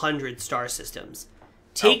couple hundred star systems.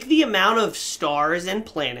 Take the amount of stars and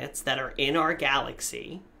planets that are in our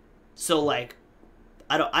galaxy. So like,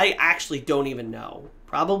 I actually don't even know.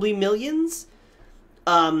 Probably millions?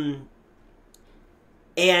 And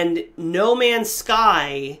No Man's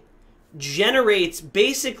Sky generates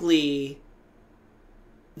basically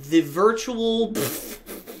the virtual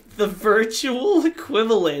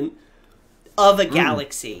equivalent of a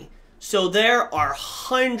galaxy. So there are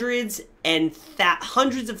hundreds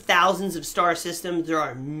of thousands of star systems. There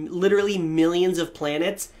are literally millions of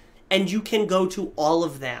planets, and you can go to all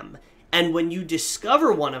of them. And when you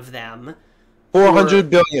discover one of them, 400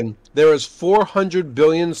 billion. There is 400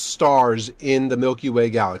 billion stars in the Milky Way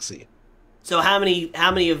galaxy. So how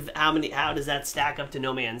does that stack up to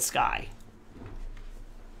No Man's Sky?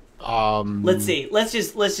 Let's see. Let's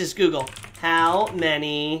just Google how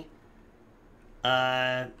many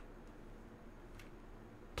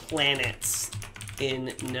planets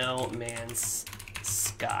in No Man's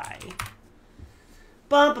Sky.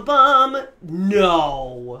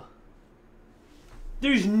 No.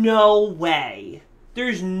 There's no way.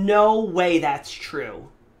 There's no way that's true.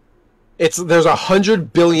 There's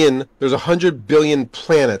 100 billion. There's 100 billion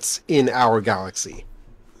planets in our galaxy.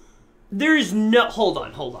 There's no. Hold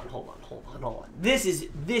on. This is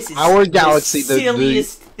our galaxy. The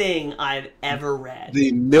silliest thing I've ever read.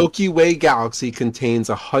 The Milky Way galaxy contains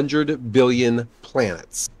 100 billion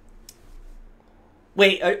planets.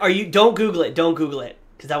 Wait, are you? Don't Google it. Don't Google it,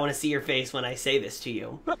 because I want to see your face when I say this to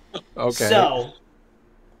you. Okay. So,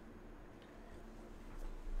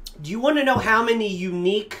 do you want to know how many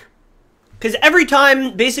unique? Because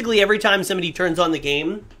basically every time somebody turns on the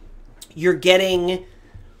game, you're getting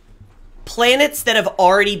planets that have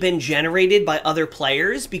already been generated by other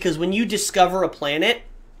players, because when you discover a planet,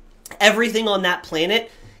 everything on that planet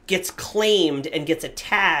gets claimed and gets a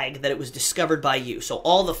tag that it was discovered by you. So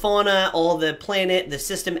all the fauna, all the planet, the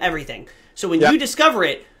system, everything. So when you discover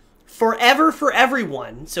it, forever for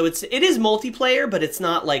everyone. So it is multiplayer, but it's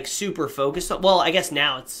not like super focused on, well, I guess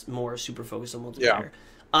now it's more super focused on multiplayer.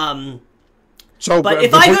 Yeah. But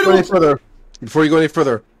if I go to before you go any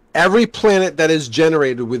further, every planet that is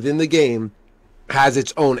generated within the game has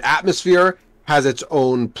its own atmosphere, has its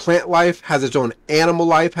own plant life, has its own animal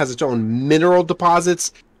life, has its own mineral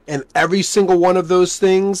deposits, and every single one of those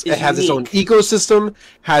things, it has its own ecosystem,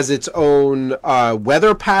 has its own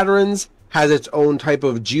weather patterns, has its own type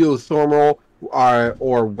of geothermal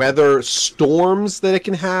or weather storms that it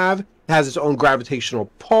can have. It has its own gravitational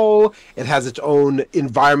pull. It has its own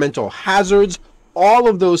environmental hazards. All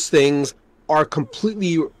of those things are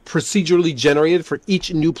completely procedurally generated for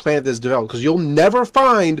each new planet that's developed, because you'll never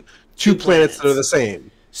find two planets that are the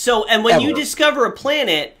same. So, and when you discover a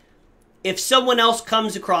planet, if someone else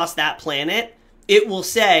comes across that planet, it will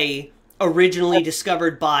say originally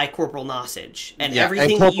discovered by CorporalNosaj, and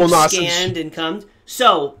everything that you scanned and come.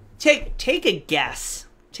 So take a guess.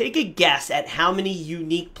 Take a guess at how many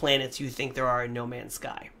unique planets you think there are in No Man's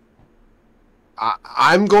Sky.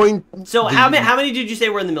 I'm going. So how many did you say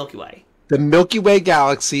were in the Milky Way? The Milky Way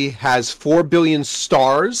galaxy has 4 billion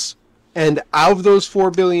stars, and out of those 4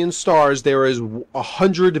 billion stars, there is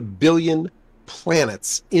 100 billion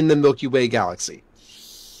planets in the Milky Way galaxy.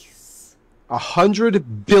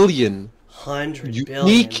 100 billion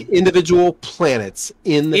unique individual planets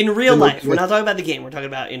in real life. We're not talking about the game. We're talking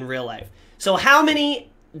about in real life. So how many?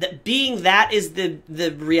 Being that is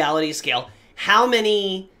the reality scale. How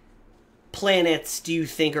many planets do you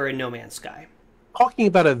think are in No Man's Sky? Talking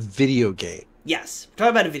about a video game. Yes, we're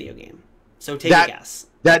talking about a video game. So take a guess.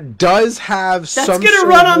 That does have some. That's going to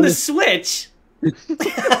run on the Switch.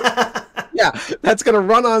 Yeah, that's going to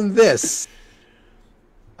run on this.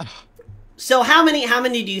 So how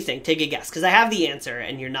many do you think? Take a guess, because I have the answer,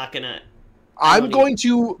 and you're not going to. I'm going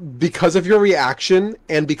to, because of your reaction,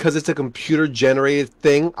 and because it's a computer-generated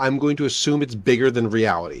thing, I'm going to assume it's bigger than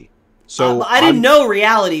reality. So I didn't know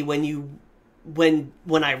reality when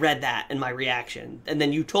I read that and my reaction, and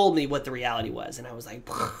then you told me what the reality was, and I was like,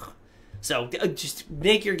 so just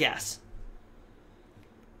make your guess.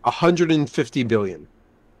 150 billion.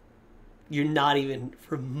 You're not even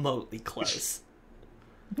remotely close.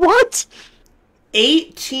 What?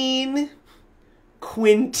 18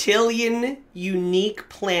 quintillion unique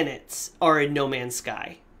planets are in No Man's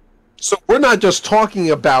Sky. So we're not just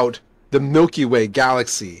talking about the Milky Way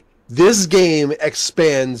galaxy. This game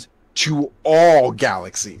expands to all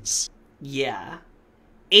galaxies. Yeah.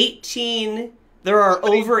 18. There are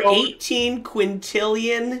over 18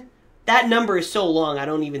 quintillion. That number is so long, I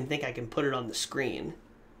don't even think I can put it on the screen.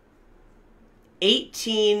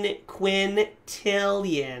 18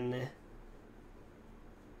 quintillion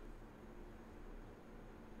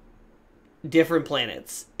different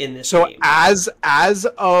planets in this game. So as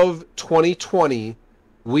of 2020,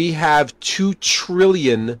 we have 2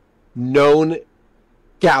 trillion known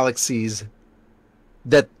galaxies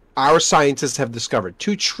that our scientists have discovered.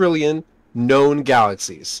 2 trillion known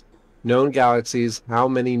galaxies. Known galaxies. How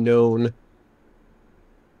many known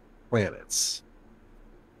planets.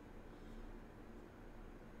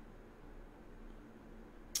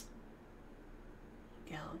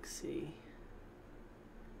 Galaxy.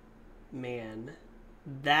 Man,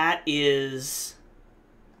 that's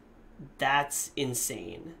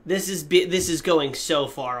insane. This is going so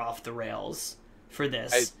far off the rails for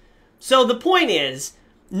this. So the point is,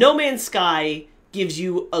 No Man's Sky gives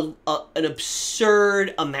you an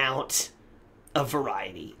absurd amount of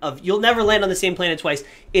variety. You'll never land on the same planet twice.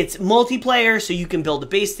 It's multiplayer, so you can build a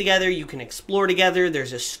base together, you can explore together,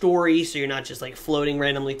 there's a story, so you're not just like floating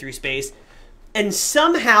randomly through space. And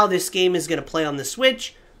somehow this game is going to play on the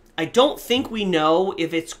Switch. I don't think we know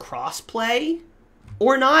if it's cross-play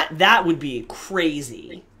or not. That would be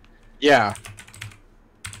crazy. Yeah.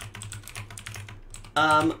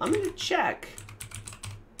 I'm going to check.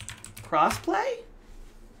 Cross-play?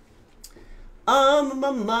 I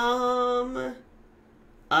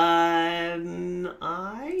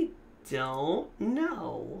don't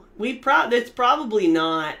know. It's probably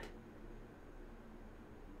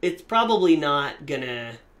not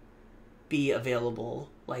gonna be available.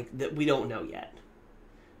 Like, that we don't know yet.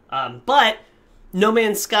 But No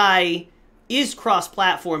Man's Sky is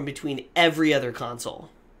cross-platform between every other console.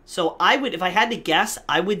 So if I had to guess,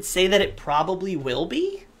 I would say that it probably will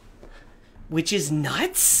be, which is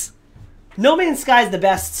nuts. No Man's Sky is the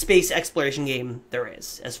best space exploration game there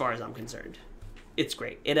is, as far as I'm concerned. It's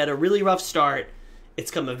great. It had a really rough start.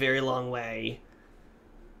 It's come a very long way.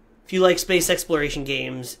 If you like space exploration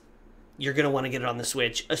games, you're going to want to get it on the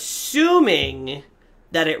Switch, assuming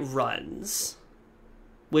that it runs,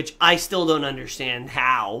 which I still don't understand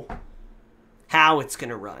how it's going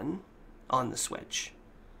to run on the Switch.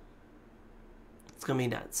 It's going to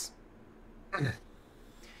be nuts.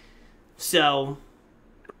 So,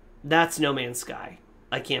 that's No Man's Sky.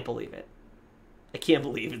 I can't believe it. I can't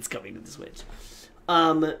believe it's coming to the Switch.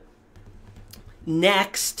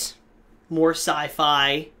 Next, more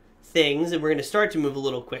sci-fi things, and we're going to start to move a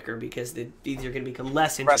little quicker because these are going to become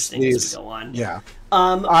less interesting as we go on. Yeah.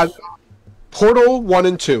 Portal 1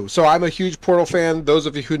 and 2. So I'm a huge Portal fan. Those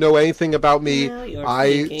of you who know anything about me,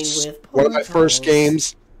 one of my first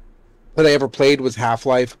games that I ever played was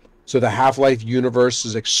Half-Life. So the Half-Life universe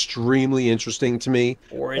is extremely interesting to me.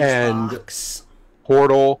 Orange Box.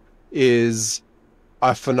 Portal is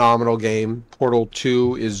a phenomenal game. Portal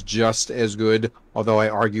 2 is just as good, although I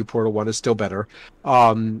argue Portal 1 is still better.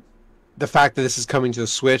 The fact that this is coming to the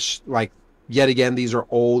Switch, like, yet again, these are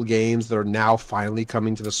old games that are now finally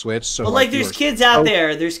coming to the Switch. So, but, like, there's kids out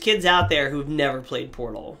there who've never played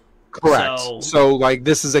Portal. Correct. So, like,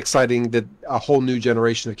 this is exciting that a whole new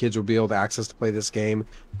generation of kids will be able to access to play this game.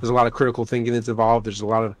 There's a lot of critical thinking that's involved. There's a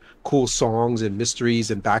lot of cool songs and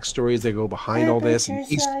mysteries and backstories that go behind all this. And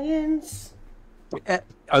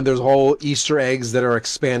there's whole Easter eggs that are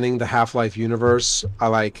expanding the Half-Life universe.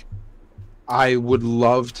 I would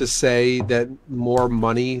love to say that more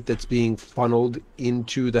money that's being funneled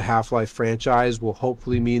into the Half-Life franchise will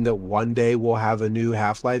hopefully mean that one day we'll have a new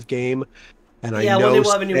Half-Life game. And one day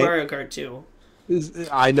we'll have a new Mario Kart too.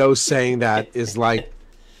 I know saying that is like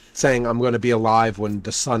saying I'm going to be alive when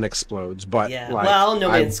the sun explodes, but yeah. Well,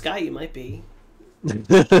 No Man's Sky, you might be.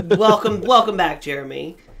 welcome back,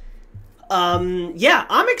 Jeremy. Yeah,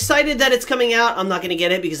 I'm excited that it's coming out. I'm not going to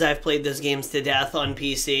get it because I've played those games to death on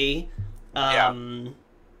PC.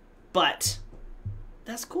 But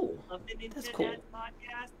that's cool. That's cool.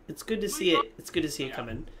 It's good to see it. It's good to see it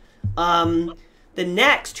coming. The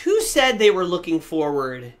next, who said they were looking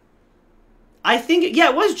forward? I think,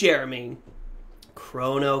 it was Jeremy.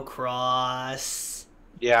 Chrono Cross.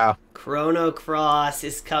 Yeah. Chrono Cross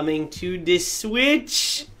is coming to the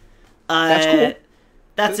Switch. That's cool.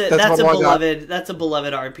 That's a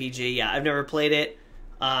beloved RPG. Yeah, I've never played it.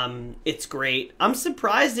 It's great. I'm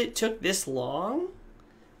surprised it took this long.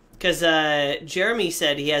 Because Jeremy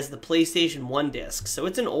said he has the PlayStation 1 disc, so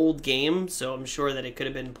it's an old game, so I'm sure that it could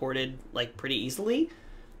have been ported like pretty easily.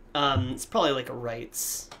 It's probably like a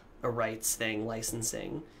rights thing,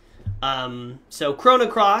 licensing. So Chrono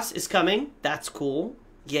Cross is coming. That's cool.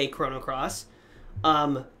 Yay, Chrono Cross.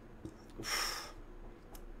 MLB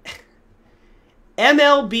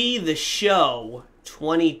The Show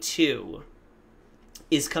 22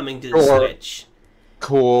 is coming to the Switch.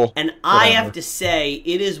 Cool. And I have to say,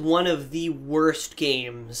 it is one of the worst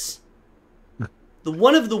games.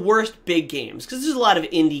 One of the worst big games. Because there's a lot of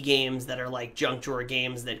indie games that are like junk drawer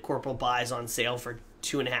games that Corporal buys on sale for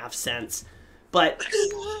 2.5 cents. But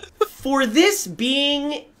for this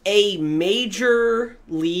being a major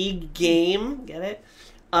league game, get it?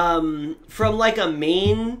 From like a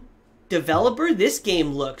main developer, this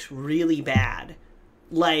game looks really bad.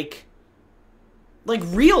 Like, Like,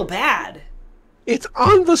 real bad. It's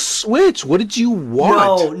on the Switch. What did you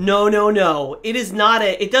want? No. It is not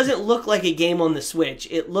a... It doesn't look like a game on the Switch.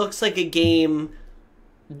 It looks like a game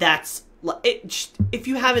that's... if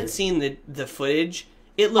you haven't seen the footage,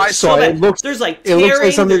 it looks so bad. There's like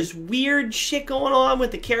tearing, there's weird shit going on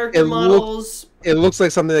with the character models. It looks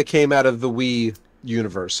like something that came out of the Wii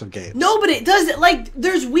universe of games. No, but it doesn't. Like,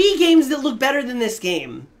 there's Wii games that look better than this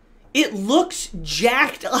game. It looks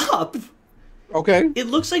jacked up. Okay. It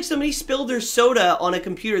looks like somebody spilled their soda on a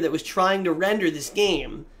computer that was trying to render this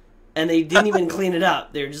game, and they didn't even clean it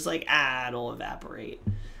up. They were just like, it'll evaporate.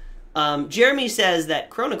 Jeremy says that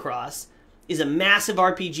Chrono Cross is a massive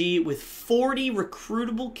RPG with 40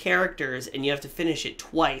 recruitable characters, and you have to finish it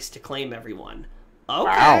twice to claim everyone. Okay,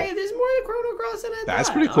 wow. There's more to Chrono Cross than I thought. That's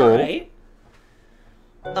pretty cool. All right.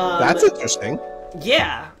 That's interesting.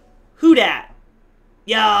 Yeah. Who dat?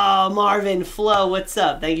 Yo, Marvin, Flo, what's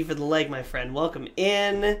up? Thank you for the like, my friend. Welcome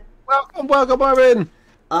in. Welcome, Marvin.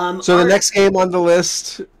 So the next game on the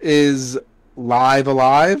list is Live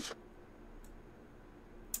Alive.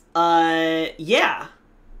 Yeah.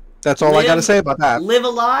 That's all I got to say about that. Live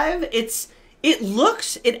Alive. It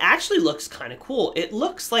actually looks kind of cool. It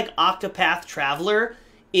looks like Octopath Traveler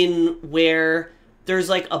in where there's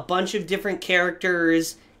like a bunch of different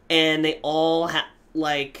characters and they all have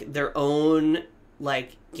like their own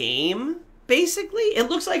like game, basically. It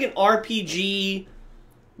looks like an RPG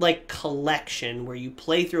like collection where you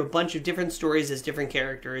play through a bunch of different stories as different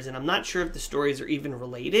characters, and I'm not sure if the stories are even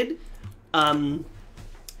related.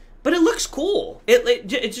 But it looks cool. It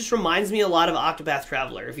just reminds me a lot of Octopath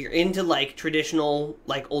Traveler. If you're into like traditional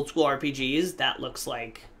like old school RPGs, that looks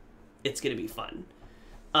like it's gonna be fun.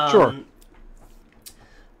 Sure.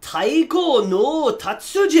 Taiko no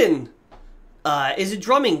Tatsujin is a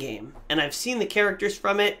drumming game, and I've seen the characters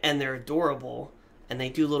from it, and they're adorable. And they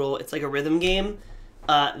do little... It's like a rhythm game.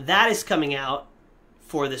 That is coming out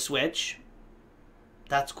for the Switch.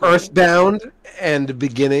 That's cool. Earthbound and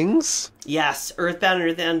Beginnings. Yes, Earthbound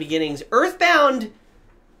and Earthbound Beginnings. Earthbound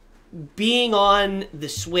being on the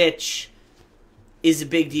Switch is a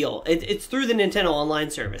big deal. It's through the Nintendo Online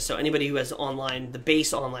service, so anybody who has online, the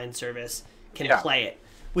base online service, can play it,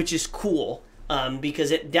 which is cool.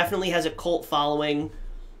 Because it definitely has a cult following.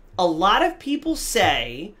 A lot of people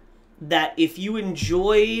say that if you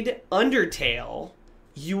enjoyed Undertale,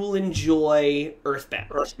 you will enjoy Earthbound.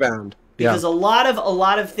 Earthbound, because a lot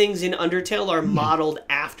of things in Undertale are modeled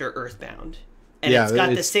after Earthbound, and it's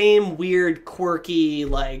got the same weird, quirky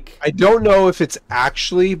like. I don't know if it's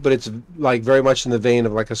actually, but it's like very much in the vein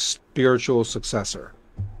of like a spiritual successor.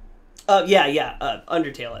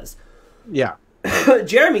 Undertale is. Yeah.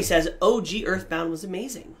 Jeremy says, OG Earthbound was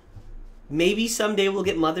amazing. Maybe someday we'll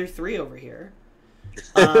get Mother 3 over here.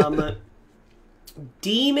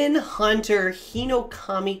 Demon Hunter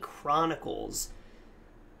Hinokami Chronicles.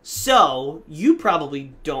 So, you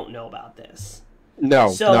probably don't know about this.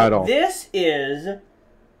 No, not at all. This is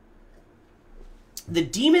the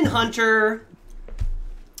Demon Hunter.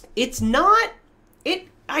 It's not...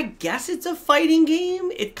 I guess it's a fighting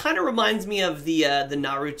game. It kind of reminds me of the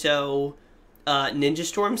Naruto... Ninja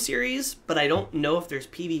Storm series, but I don't know if there's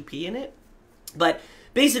PvP in it. But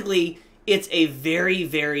basically, it's a very,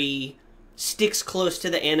 very sticks close to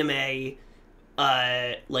the anime,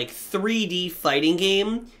 like 3D fighting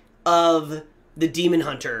game of the Demon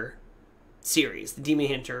Hunter series, the Demon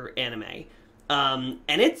Hunter anime. And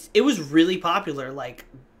it was really popular. Like,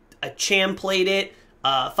 a Cham played it,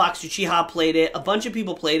 Fox Uchiha played it, a bunch of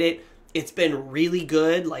people played it. It's been really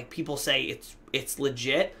good. Like, people say it's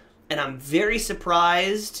legit. And I'm very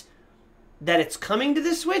surprised that it's coming to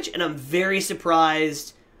the Switch, and I'm very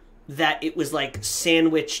surprised that it was like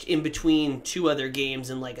sandwiched in between two other games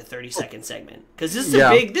in like a 30-second segment. Because this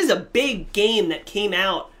is a big game that came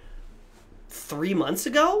out 3 months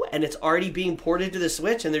ago, and it's already being ported to the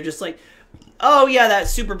Switch, and they're just like, oh yeah, that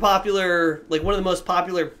super popular, like one of the most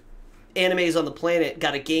popular animes on the planet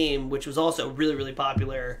got a game, which was also really, really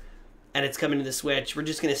popular, and it's coming to the Switch. We're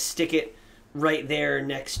just gonna stick it right there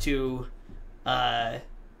next to Taiko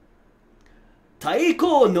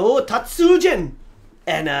no Tatsujin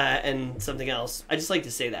and something else. I just like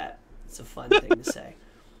to say that. It's a fun thing to say.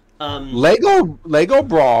 Lego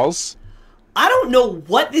Brawls. I don't know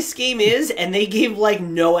what this game is, and they gave like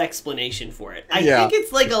no explanation for it. I think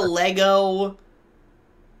it's like a Lego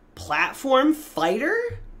platform fighter.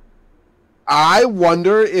 I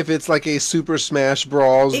wonder if it's like a Super Smash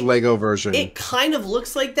Bros. Lego version. It kind of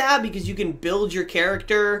looks like that because you can build your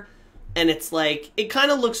character, and it's like, it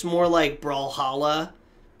kind of looks more like Brawlhalla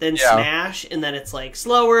than Smash, and then it's like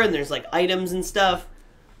slower, and there's like items and stuff.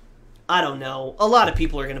 I don't know. A lot of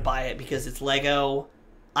people are going to buy it because it's Lego.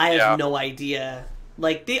 I have no idea.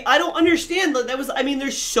 Like, I don't understand. That was, I mean,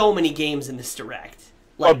 there's so many games in this Direct.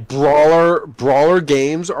 Like, brawler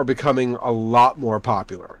games are becoming a lot more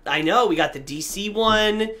popular. I know. We got the DC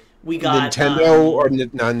one. We got Nintendo or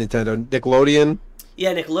not Nintendo, Nickelodeon.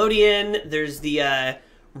 Yeah, Nickelodeon. There's the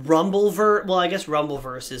Rumbleverse. Well, I guess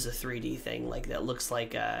Rumbleverse is a 3D thing. Like, that looks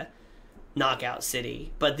like Knockout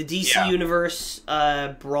City. But the DC Universe,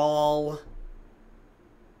 Brawl,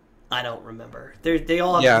 I don't remember. They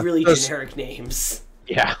all have really generic names.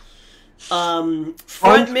 Yeah.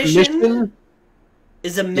 Front Mission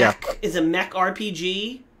is a mech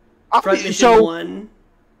RPG. Front Mission 1.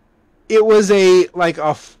 It was a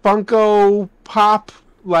Funko Pop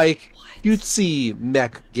cutesy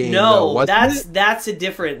mech game. No, that's a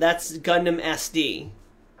different. That's Gundam SD.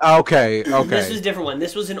 Okay. This was a different one.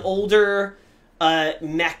 This was an older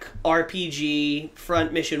mech RPG.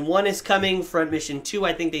 Front Mission 1 is coming. Front Mission 2,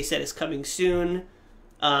 I think they said, is coming soon.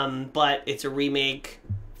 But it's a remake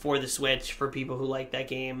for the Switch for people who like that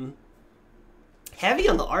game. Heavy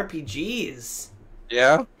on the RPGs.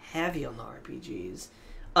 Yeah? Heavy on the RPGs.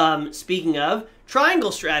 Speaking of,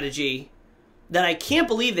 Triangle Strategy, that I can't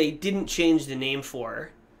believe they didn't change the name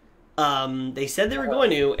for. They said they were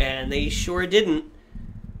going to, and they sure didn't.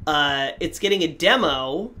 It's getting a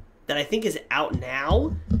demo that I think is out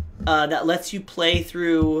now that lets you play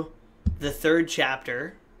through the 3rd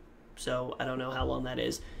chapter. So I don't know how long that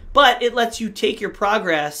is. But it lets you take your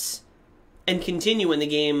progress and continue when the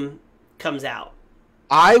game comes out.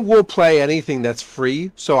 I will play anything that's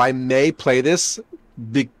free, so I may play this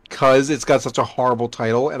because it's got such a horrible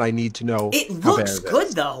title and I need to know. It looks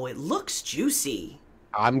good, though. It looks juicy.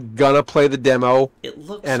 I'm gonna play the demo. It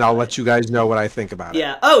looks and I'll let you guys know what I think about it.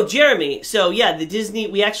 Yeah. Oh, Jeremy. So yeah, the Disney.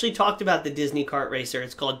 We actually talked about the Disney kart racer.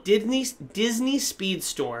 It's called Disney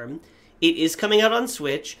Speedstorm. It is coming out on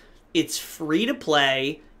Switch. It's free to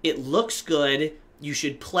play. It looks good. You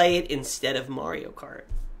should play it instead of Mario Kart.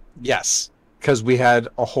 Yes, because we had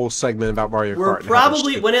a whole segment about Mario Kart. We're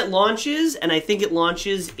probably, when it launches, and I think it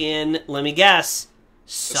launches in, let me guess,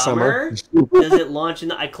 summer? Does it launch in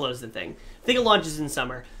the... I closed the thing. I think it launches in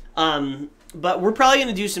summer. But we're probably going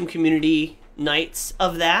to do some community nights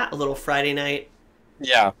of that. A little Friday night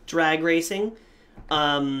drag racing.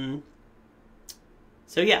 So,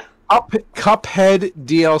 yeah. Cuphead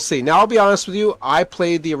DLC. Now, I'll be honest with you. I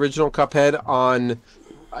played the original Cuphead on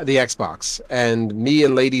the Xbox, and me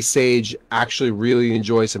and Lady Sage actually really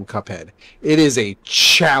enjoy some Cuphead. It is a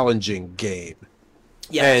challenging game.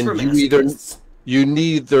 Yeah, and you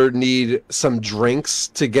either need some drinks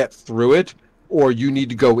to get through it, or you need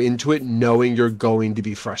to go into it knowing you're going to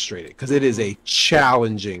be frustrated, because it is a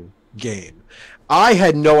challenging game. I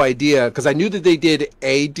had no idea, because I knew that they did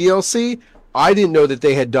a DLC. I didn't know that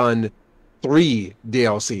they had done 3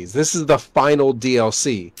 DLCs. This is the final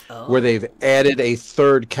DLC where they've added a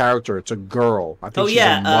 3rd character. It's a girl. I think she's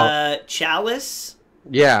Chalice.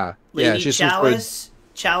 Yeah, Lady Chalice.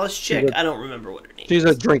 Chalice chick. I don't remember what her name is. She's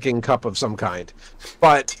a drinking cup of some kind.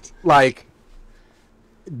 But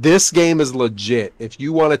this game is legit. If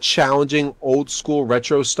you want a challenging old school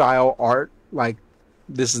retro style art,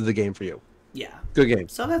 this is the game for you. Yeah. Good game.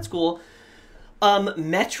 So that's cool.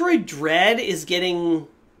 Metroid Dread is getting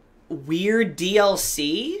weird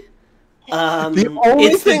DLC. The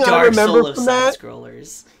only thing I remember from that,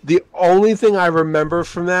 the only thing I remember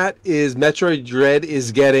from that is Metroid Dread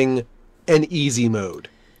is getting an easy mode.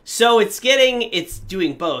 So it's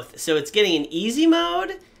doing both. So it's getting an easy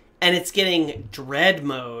mode and it's getting Dread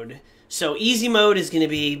mode. So easy mode is going to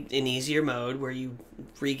be an easier mode where you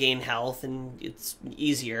regain health and it's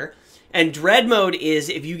easier. And Dread mode is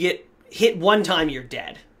if you get hit one time, you're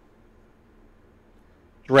dead.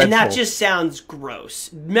 Dreadful. And that just sounds gross.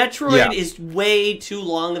 Metroid is way too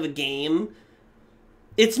long of a game.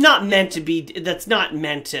 It's not meant to be... That's not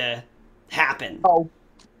meant to happen. Oh.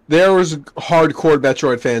 There was hardcore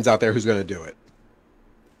Metroid fans out there who's going to do it.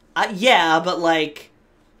 Yeah, but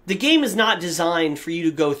the game is not designed for you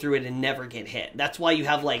to go through it and never get hit. That's why you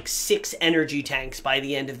have 6 energy tanks by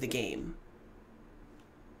the end of the game.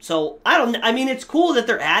 So, I mean, it's cool that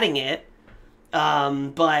they're adding it,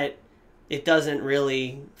 but it doesn't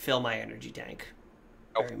really fill my energy tank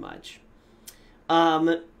very much.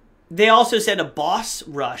 They also said a boss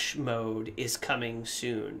rush mode is coming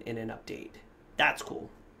soon in an update. That's cool.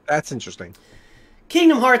 That's interesting.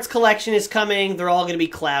 Kingdom Hearts Collection is coming. They're all going to be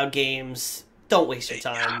cloud games. Don't waste your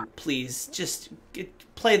time, please. Just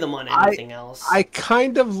play them on anything else. I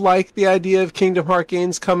kind of like the idea of Kingdom Hearts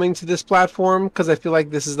games coming to this platform because I feel like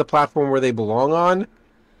this is the platform where they belong on.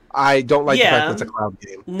 I don't like the fact that it's a cloud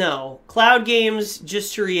game. No. Cloud games,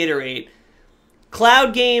 just to reiterate,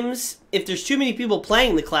 cloud games, if there's too many people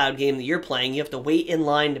playing the cloud game that you're playing, you have to wait in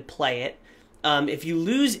line to play it. If you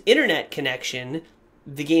lose internet connection,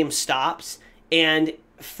 the game stops. And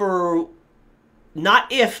for,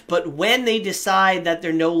 not if, but when they decide that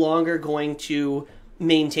they're no longer going to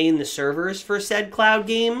maintain the servers for said cloud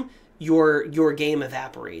game, your game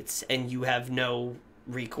evaporates and you have no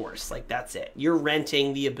recourse. Like, that's it. You're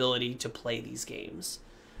renting the ability to play these games.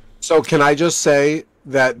 So can I just say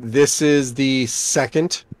that this is the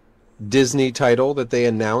second Disney title that they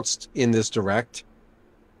announced in this Direct?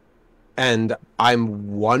 And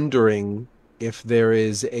I'm wondering if there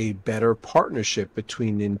is a better partnership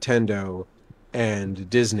between Nintendo and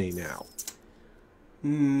Disney now.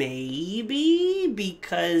 Maybe,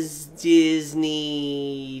 because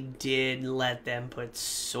Disney did let them put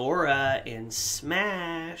Sora in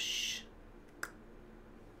Smash.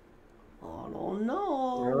 I don't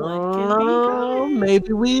know. What could be going?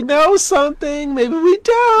 Maybe we know something. Maybe we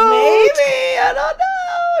don't. Maybe, I don't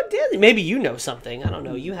know. Disney. Maybe you know something. I don't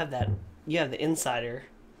know. You have that. You have the insider.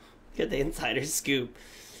 You got the insider scoop.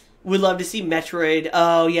 Would love to see Metroid.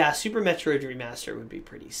 Oh yeah, Super Metroid Remaster would be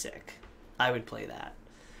pretty sick. I would play that.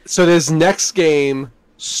 So this next game,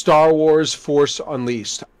 Star Wars Force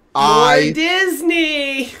Unleashed. More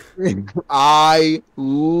Disney. I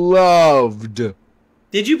loved.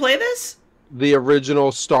 Did you play this? The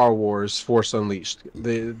original Star Wars Force Unleashed.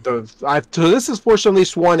 So this is Force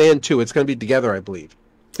Unleashed 1 and 2. It's going to be together, I believe.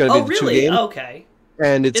 It's going to be the really? 2 games. Okay.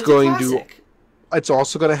 And it's going to. It's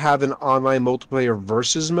also going to have an online multiplayer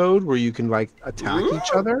versus mode where you can like attack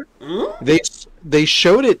each other. They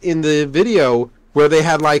showed it in the video where they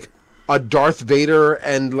had like a Darth Vader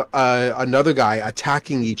and another guy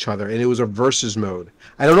attacking each other, and it was a versus mode.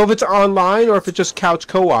 I don't know if it's online or if it's just couch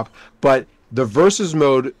co-op, but the versus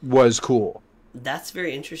mode was cool. That's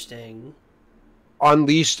very interesting.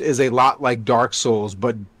 Unleashed is a lot like Dark Souls,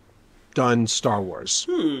 but done Star Wars.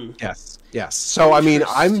 Yes. So I mean,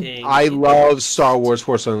 I love Star Wars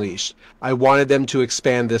Force Unleashed. I wanted them to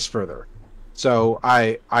expand this further. So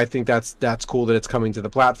I think that's cool that it's coming to the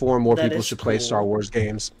platform. More people should play Star Wars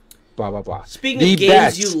games. Blah blah blah. Speaking of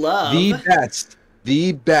games you love,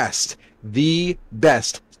 the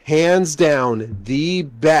best, hands down, the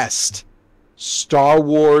best Star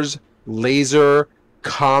Wars laser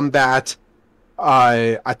combat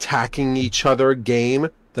attacking each other game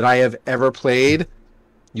that I have ever played.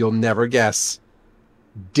 You'll never guess.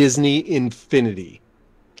 Disney Infinity.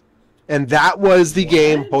 And that was the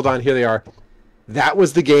game. Hold on, here they are. That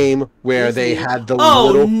was the game where they had the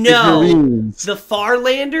little figurines. The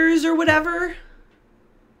Farlanders or whatever?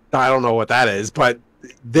 I don't know what that is, but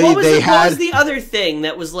they what had... was the other thing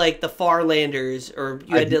that was like the Farlanders, or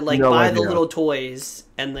you had to like buy the little toys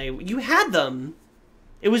and you had them.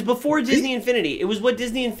 It was before Disney Infinity. It was what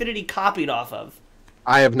Disney Infinity copied off of.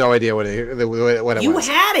 I have no idea what it was. You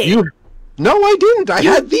had it. No, I didn't. I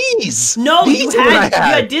had these. No, you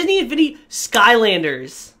had Disney Infinity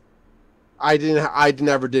Skylanders. I didn't. I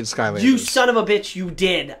never did Skylanders. You son of a bitch! You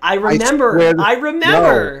did. I remember. I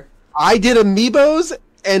remember. No, I did Amiibos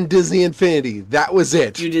and Disney Infinity. That was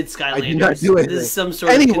it. You did Skylanders. I did not do anything. This is some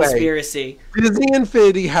sort of conspiracy. Disney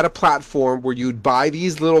Infinity had a platform where you'd buy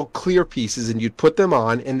these little clear pieces and you'd put them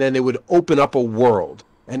on, and then it would open up a world.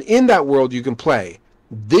 And in that world, you can play.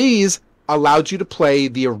 These allowed you to play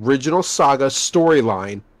the original Saga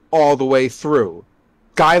storyline all the way through.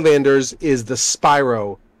 Skylanders is the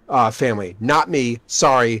Spyro family, not me.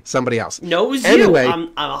 Sorry, somebody else. No, it was anyway,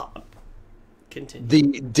 you. Continue.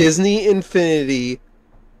 The Disney Infinity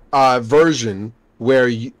version, where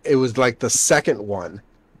it was like the second one,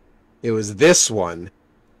 it was this one,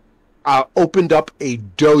 opened up a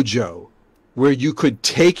dojo where you could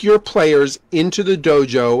take your players into the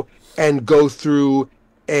dojo and go through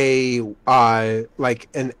like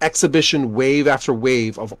an exhibition wave after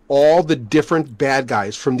wave of all the different bad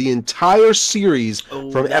guys from the entire series,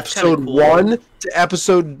 from episode 1 to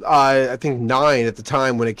episode I think 9 at the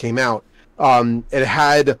time when it came out. It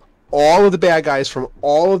had all of the bad guys from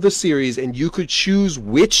all of the series, and you could choose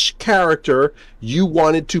which character you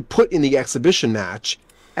wanted to put in the exhibition match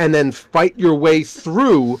and then fight your way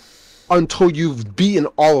through until you've beaten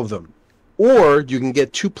all of them. Or you can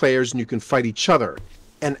get 2 players and you can fight each other.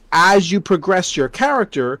 And as you progress your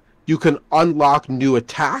character, you can unlock new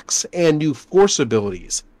attacks and new force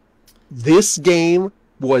abilities. This game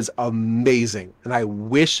was amazing, and I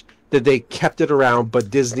wish that they kept it around,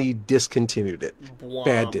 but Disney discontinued it. Wow.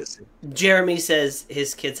 Bad Disney. Jeremy says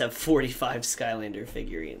his kids have 45 Skylander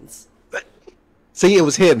figurines. See, it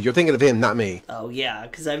was him. You're thinking of him, not me. Oh, yeah,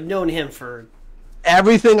 because I've known him for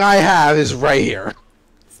Everything I have is right here.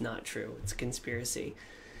 It's not true. It's a conspiracy.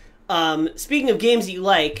 Speaking of games that you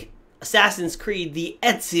like, Assassin's Creed, the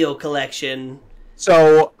Ezio Collection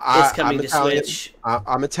So is coming I'm to Italian. Switch.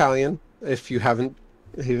 I'm Italian, if you haven't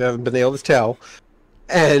been able to tell.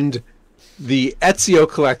 And the Ezio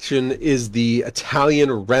Collection is the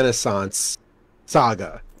Italian Renaissance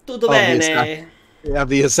saga Tutto bene. of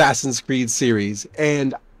the Assassin's Creed series.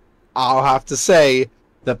 And I'll have to say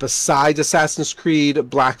that besides Assassin's Creed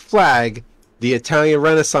Black Flag, the Italian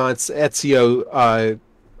Renaissance Ezio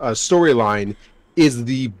storyline is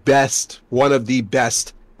the best, one of the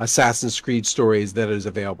best Assassin's Creed stories that is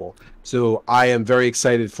available. So I am very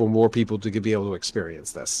excited for more people to be able to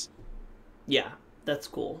experience this. Yeah, that's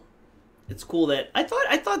cool. It's cool that I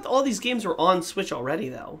thought all these games were on Switch already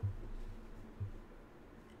though.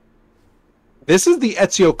 This is the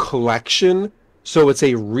Ezio Collection, so it's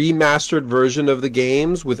a remastered version of the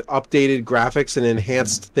games with updated graphics and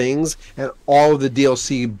enhanced things, and all of the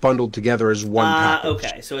DLC bundled together as one package.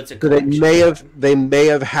 Okay, so it's a collection. So they may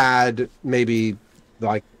have had maybe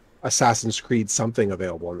like Assassin's Creed something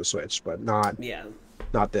available on the Switch, but not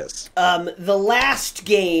this. The last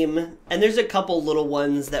game, and there's a couple little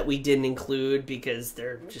ones that we didn't include because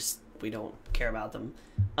they're just, we don't care about them.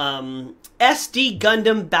 SD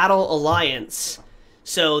Gundam Battle Alliance.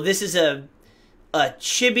 So this is a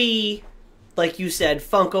chibi, like you said,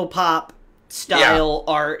 Funko Pop style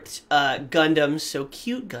art Gundams. So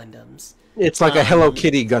cute Gundams. It's like a Hello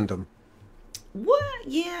Kitty Gundam. What?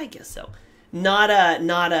 Yeah, I guess so. Not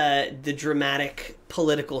the dramatic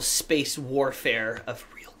political space warfare of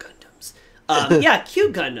real Gundams. Yeah,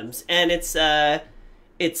 cute Gundams, and it's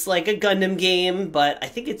like a Gundam game, but I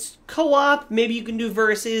think it's co-op. Maybe you can do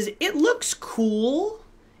versus. It looks cool.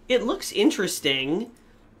 It looks interesting.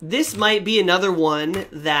 This might be another one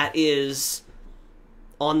that is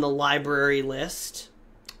on the library list.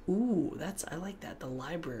 Ooh, I like that. The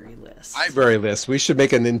library list. Library list. We should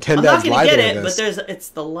make a Nintendads I'm not gonna get it, list. but it's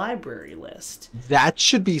the library list. That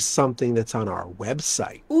should be something that's on our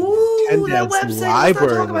website. Ooh, Nintendads that website. Library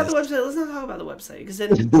Let's not talk about list. the website. Let's not talk about the website because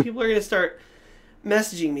then people are gonna start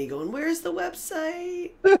messaging me going, "Where's the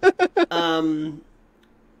website?"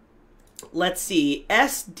 Let's see.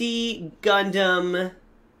 SD Gundam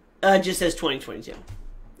just says 2022.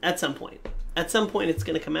 At some point. At some point, it's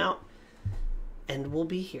gonna come out. And we'll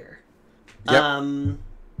be here. Yep.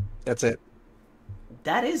 That's it.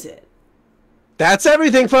 That is it. That's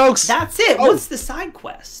everything, folks. That's it. Oh. What's the side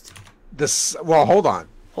quest? Well, hold on.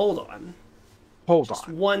 Hold on. Just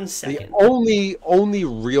 1 second. The only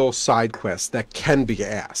real side quest that can be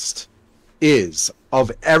asked is,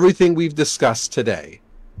 of everything we've discussed today,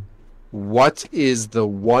 what is the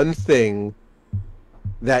one thing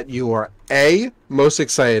that you are A, most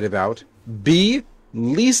excited about, B,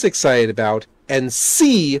 least excited about, and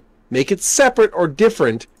C, make it separate or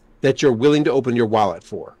different that you're willing to open your wallet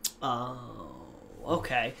for? Oh,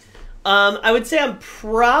 okay. I would say I'm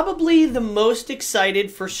probably the most excited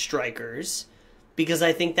for Strikers because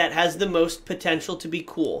I think that has the most potential to be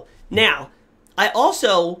cool. Now, I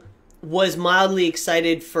also was mildly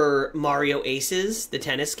excited for Mario Aces, the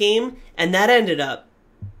tennis game, and that ended up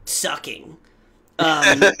sucking.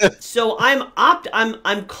 So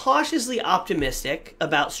I'm cautiously optimistic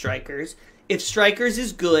about Strikers. If Strikers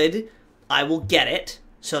is good, I will get it.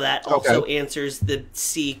 So that also answers the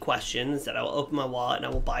C questions, that I will open my wallet and I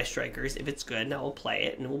will buy Strikers if it's good, and I will play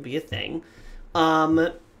it and it will be a thing.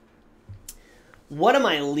 What am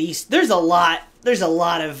I least? There's a lot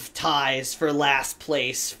of ties for last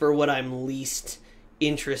place for what I'm least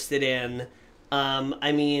interested in.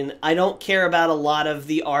 I mean, I don't care about a lot of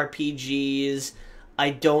the RPGs. I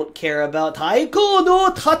don't care about Taiko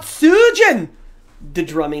no Tatsujin, the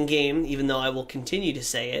drumming game, even though I will continue to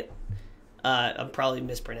say it. I'm probably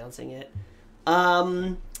mispronouncing it.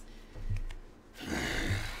 I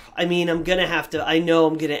mean, I'm gonna have to. I know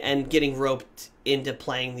I'm gonna end getting roped into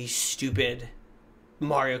playing these stupid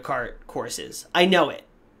Mario Kart courses. I know it.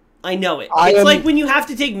 It's like when you have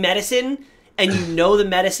to take medicine and you know the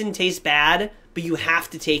medicine tastes bad, but you have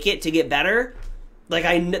to take it to get better.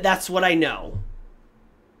 Like that's what I know.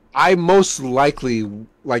 I most likely,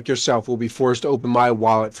 like yourself, will be forced to open my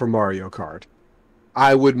wallet for Mario Kart.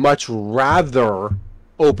 I would much rather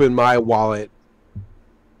open my wallet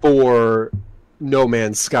for No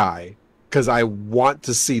Man's Sky because I want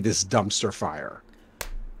to see this dumpster fire.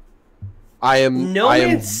 No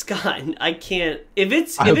Man's Sky. I can't. If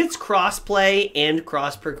it's cross-play and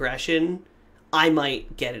cross-progression, I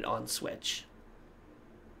might get it on Switch.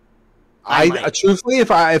 Truthfully,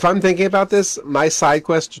 if I'm thinking about this, my side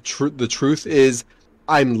quest, the truth is,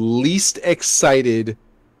 I'm least excited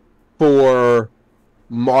for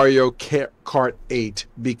Mario Kart 8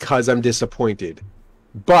 because I'm disappointed.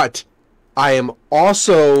 But I am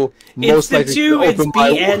also most likely to open it's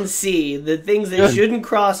B and C, the things that shouldn't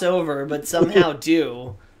cross over but somehow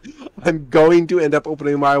do. I'm going to end up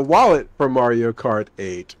opening my wallet for Mario Kart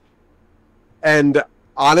 8. And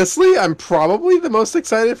honestly, I'm probably the most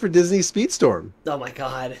excited for Disney Speedstorm. Oh my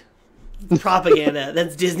god. Propaganda.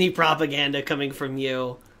 That's Disney propaganda coming from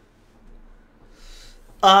you.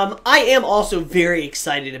 I am also very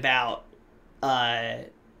excited about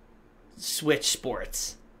Switch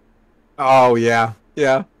Sports. Oh, yeah.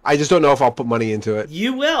 Yeah. I just don't know if I'll put money into it.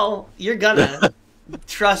 You will. You're gonna.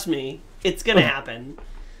 Trust me. It's gonna happen.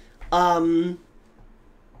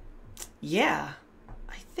 Yeah.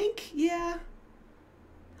 I think, yeah.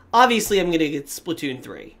 Obviously, I'm gonna get Splatoon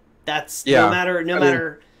 3. That's no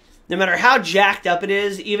matter how jacked up it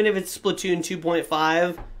is, even if it's Splatoon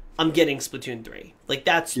 2.5, I'm getting Splatoon 3. Like,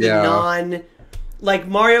 that's the like,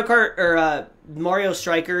 Mario Kart, or Mario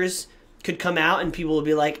Strikers could come out and people will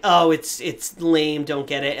be like, oh, it's lame, don't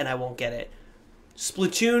get it, and I won't get it.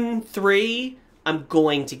 Splatoon 3, I'm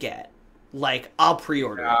going to get. Like, I'll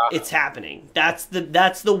pre-order it. It's happening. That's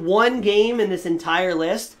the one game in this entire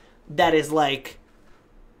list that is like,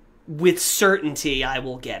 with certainty, I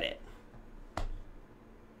will get it.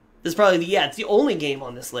 This is probably it's the only game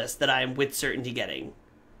on this list that I am with certainty getting.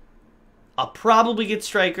 I'll probably get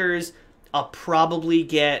Strikers. I'll probably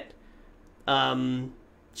get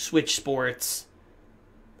Switch Sports.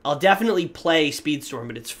 I'll definitely play Speedstorm,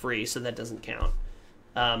 but it's free, so that doesn't count.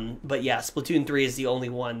 But yeah, Splatoon 3 is the only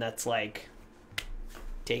one that's like,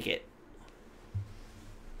 take it.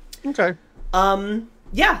 Okay.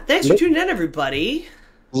 Yeah, thanks for tuning in, everybody.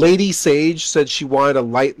 Lady Sage said she wanted a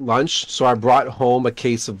light lunch, so I brought home a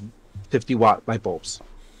case of 50-watt light bulbs.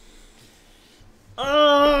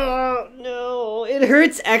 Oh, no. It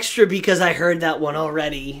hurts extra because I heard that one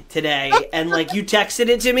already today. And, like, you texted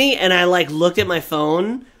it to me, and I, like, looked at my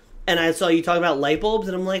phone, and I saw you talk about light bulbs,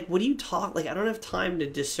 and I'm like, what do you talk? Like, I don't have time to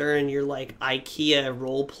discern your, like, IKEA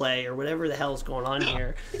roleplay or whatever the hell's going on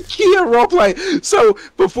here. IKEA roleplay! So,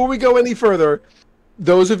 before we go any further,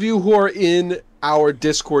 those of you who are in our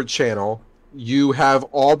Discord channel, you have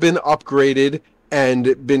all been upgraded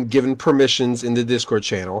and been given permissions in the Discord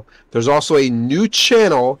channel. There's also a new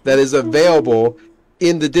channel that is available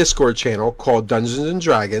in the Discord channel called Dungeons and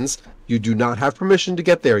Dragons. You do not have permission to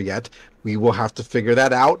get there yet. We will have to figure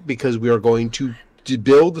that out because we are going to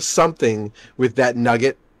build something with that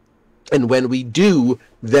nugget. And when we do,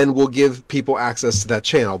 then we'll give people access to that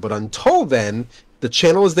channel. But until then, the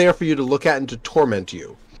channel is there for you to look at and to torment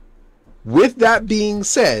you. With that being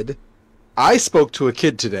said, I spoke to a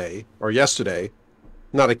kid today, or yesterday.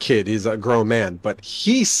 Not a kid, he's a grown man, but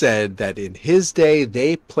he said that in his day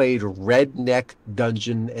they played Redneck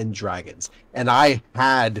Dungeons and Dragons. And I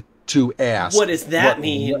had to ask, what does that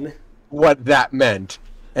mean? What that meant.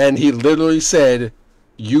 And he literally said,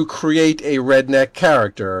 you create a redneck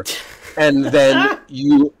character, and then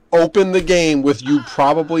you open the game with you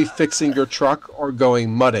probably fixing your truck or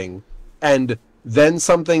going mudding, and then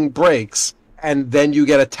something breaks, and then you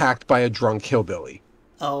get attacked by a drunk hillbilly.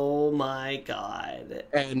 Oh my god.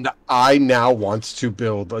 And I now want to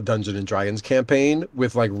build a Dungeons and Dragons campaign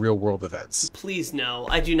with, like, real-world events. Please no.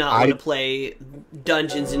 I do not want to play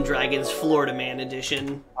Dungeons and Dragons Florida Man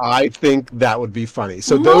Edition. I think that would be funny.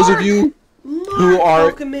 So those of you who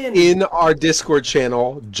are in our Discord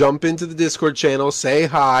channel, jump into the Discord channel, say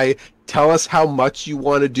hi, tell us how much you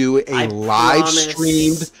want to do a live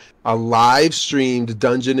streamed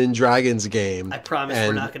Dungeons and Dragons game. I promise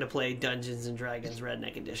we're not going to play Dungeons and Dragons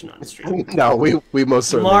Redneck Edition on stream. No, we most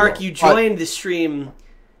certainly Mark, won't. you joined the stream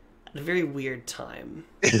at a very weird time.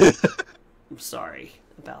 I'm sorry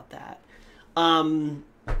about that. But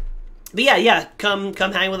yeah, come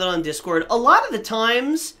hang with it on Discord. A lot of the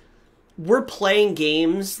times we're playing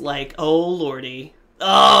games like, oh lordy.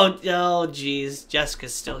 Oh geez,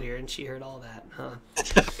 Jessica's still here and she heard all that,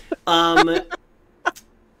 huh?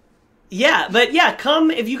 Yeah, but yeah,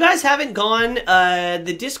 come, if you guys haven't gone,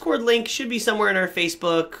 the Discord link should be somewhere in our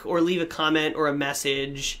Facebook, or leave a comment or a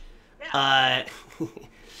message, and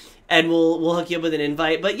we'll hook you up with an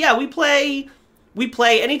invite. But yeah, we play,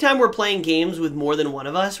 anytime we're playing games with more than one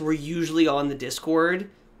of us, we're usually on the Discord,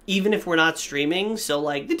 even if we're not streaming. So,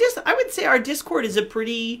 like, I would say our Discord is a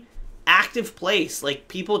pretty active place. Like,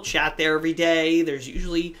 people chat there every day. There's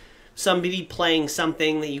usually somebody playing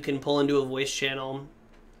something that you can pull into a voice channel.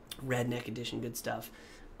 Redneck Edition, good stuff.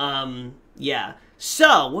 Yeah.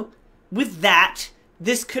 So, with that,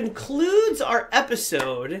 this concludes our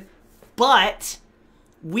episode, but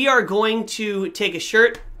we are going to take a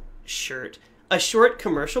short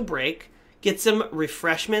commercial break, get some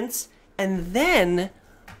refreshments, and then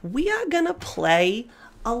we are gonna play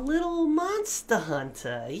a little Monster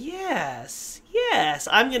Hunter. Yes, yes.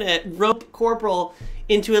 I'm gonna rope Corporal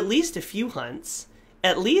into at least a few hunts.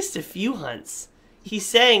 At least a few hunts. He's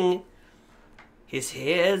saying his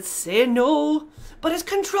head say no, but his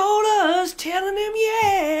controller's telling him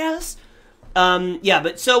yes. Yeah,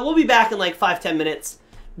 but so we'll be back in like 5-10 minutes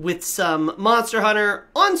with some Monster Hunter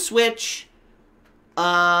on Switch.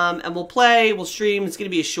 And we'll stream. It's gonna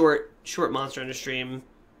be a short Monster Hunter stream.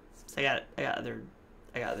 I got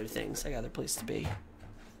other things. I got other places to be.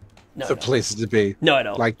 No, the places to be. No, I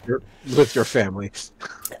don't. Like with your family.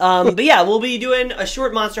 But yeah, we'll be doing a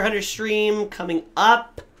short Monster Hunter stream coming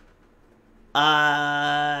up.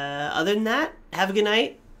 Other than that, have a good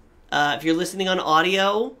night. If you're listening on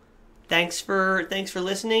audio, thanks for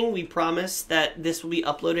listening. We promise that this will be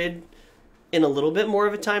uploaded in a little bit more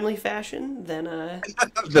of a timely fashion than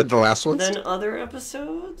than the last ones, than other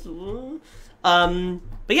episodes.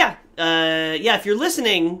 But yeah, if you're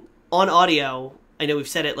listening on audio, I know we've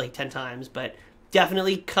said it like 10 times, but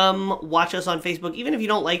definitely come watch us on Facebook. Even if you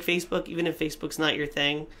don't like Facebook, even if Facebook's not your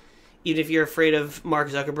thing, even if you're afraid of Mark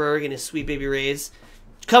Zuckerberg and his sweet baby rays,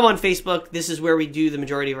 come on Facebook. This is where we do the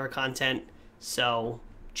majority of our content, so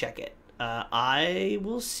check it. I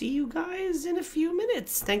will see you guys in a few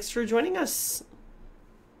minutes. Thanks for joining us.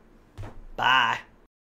 Bye.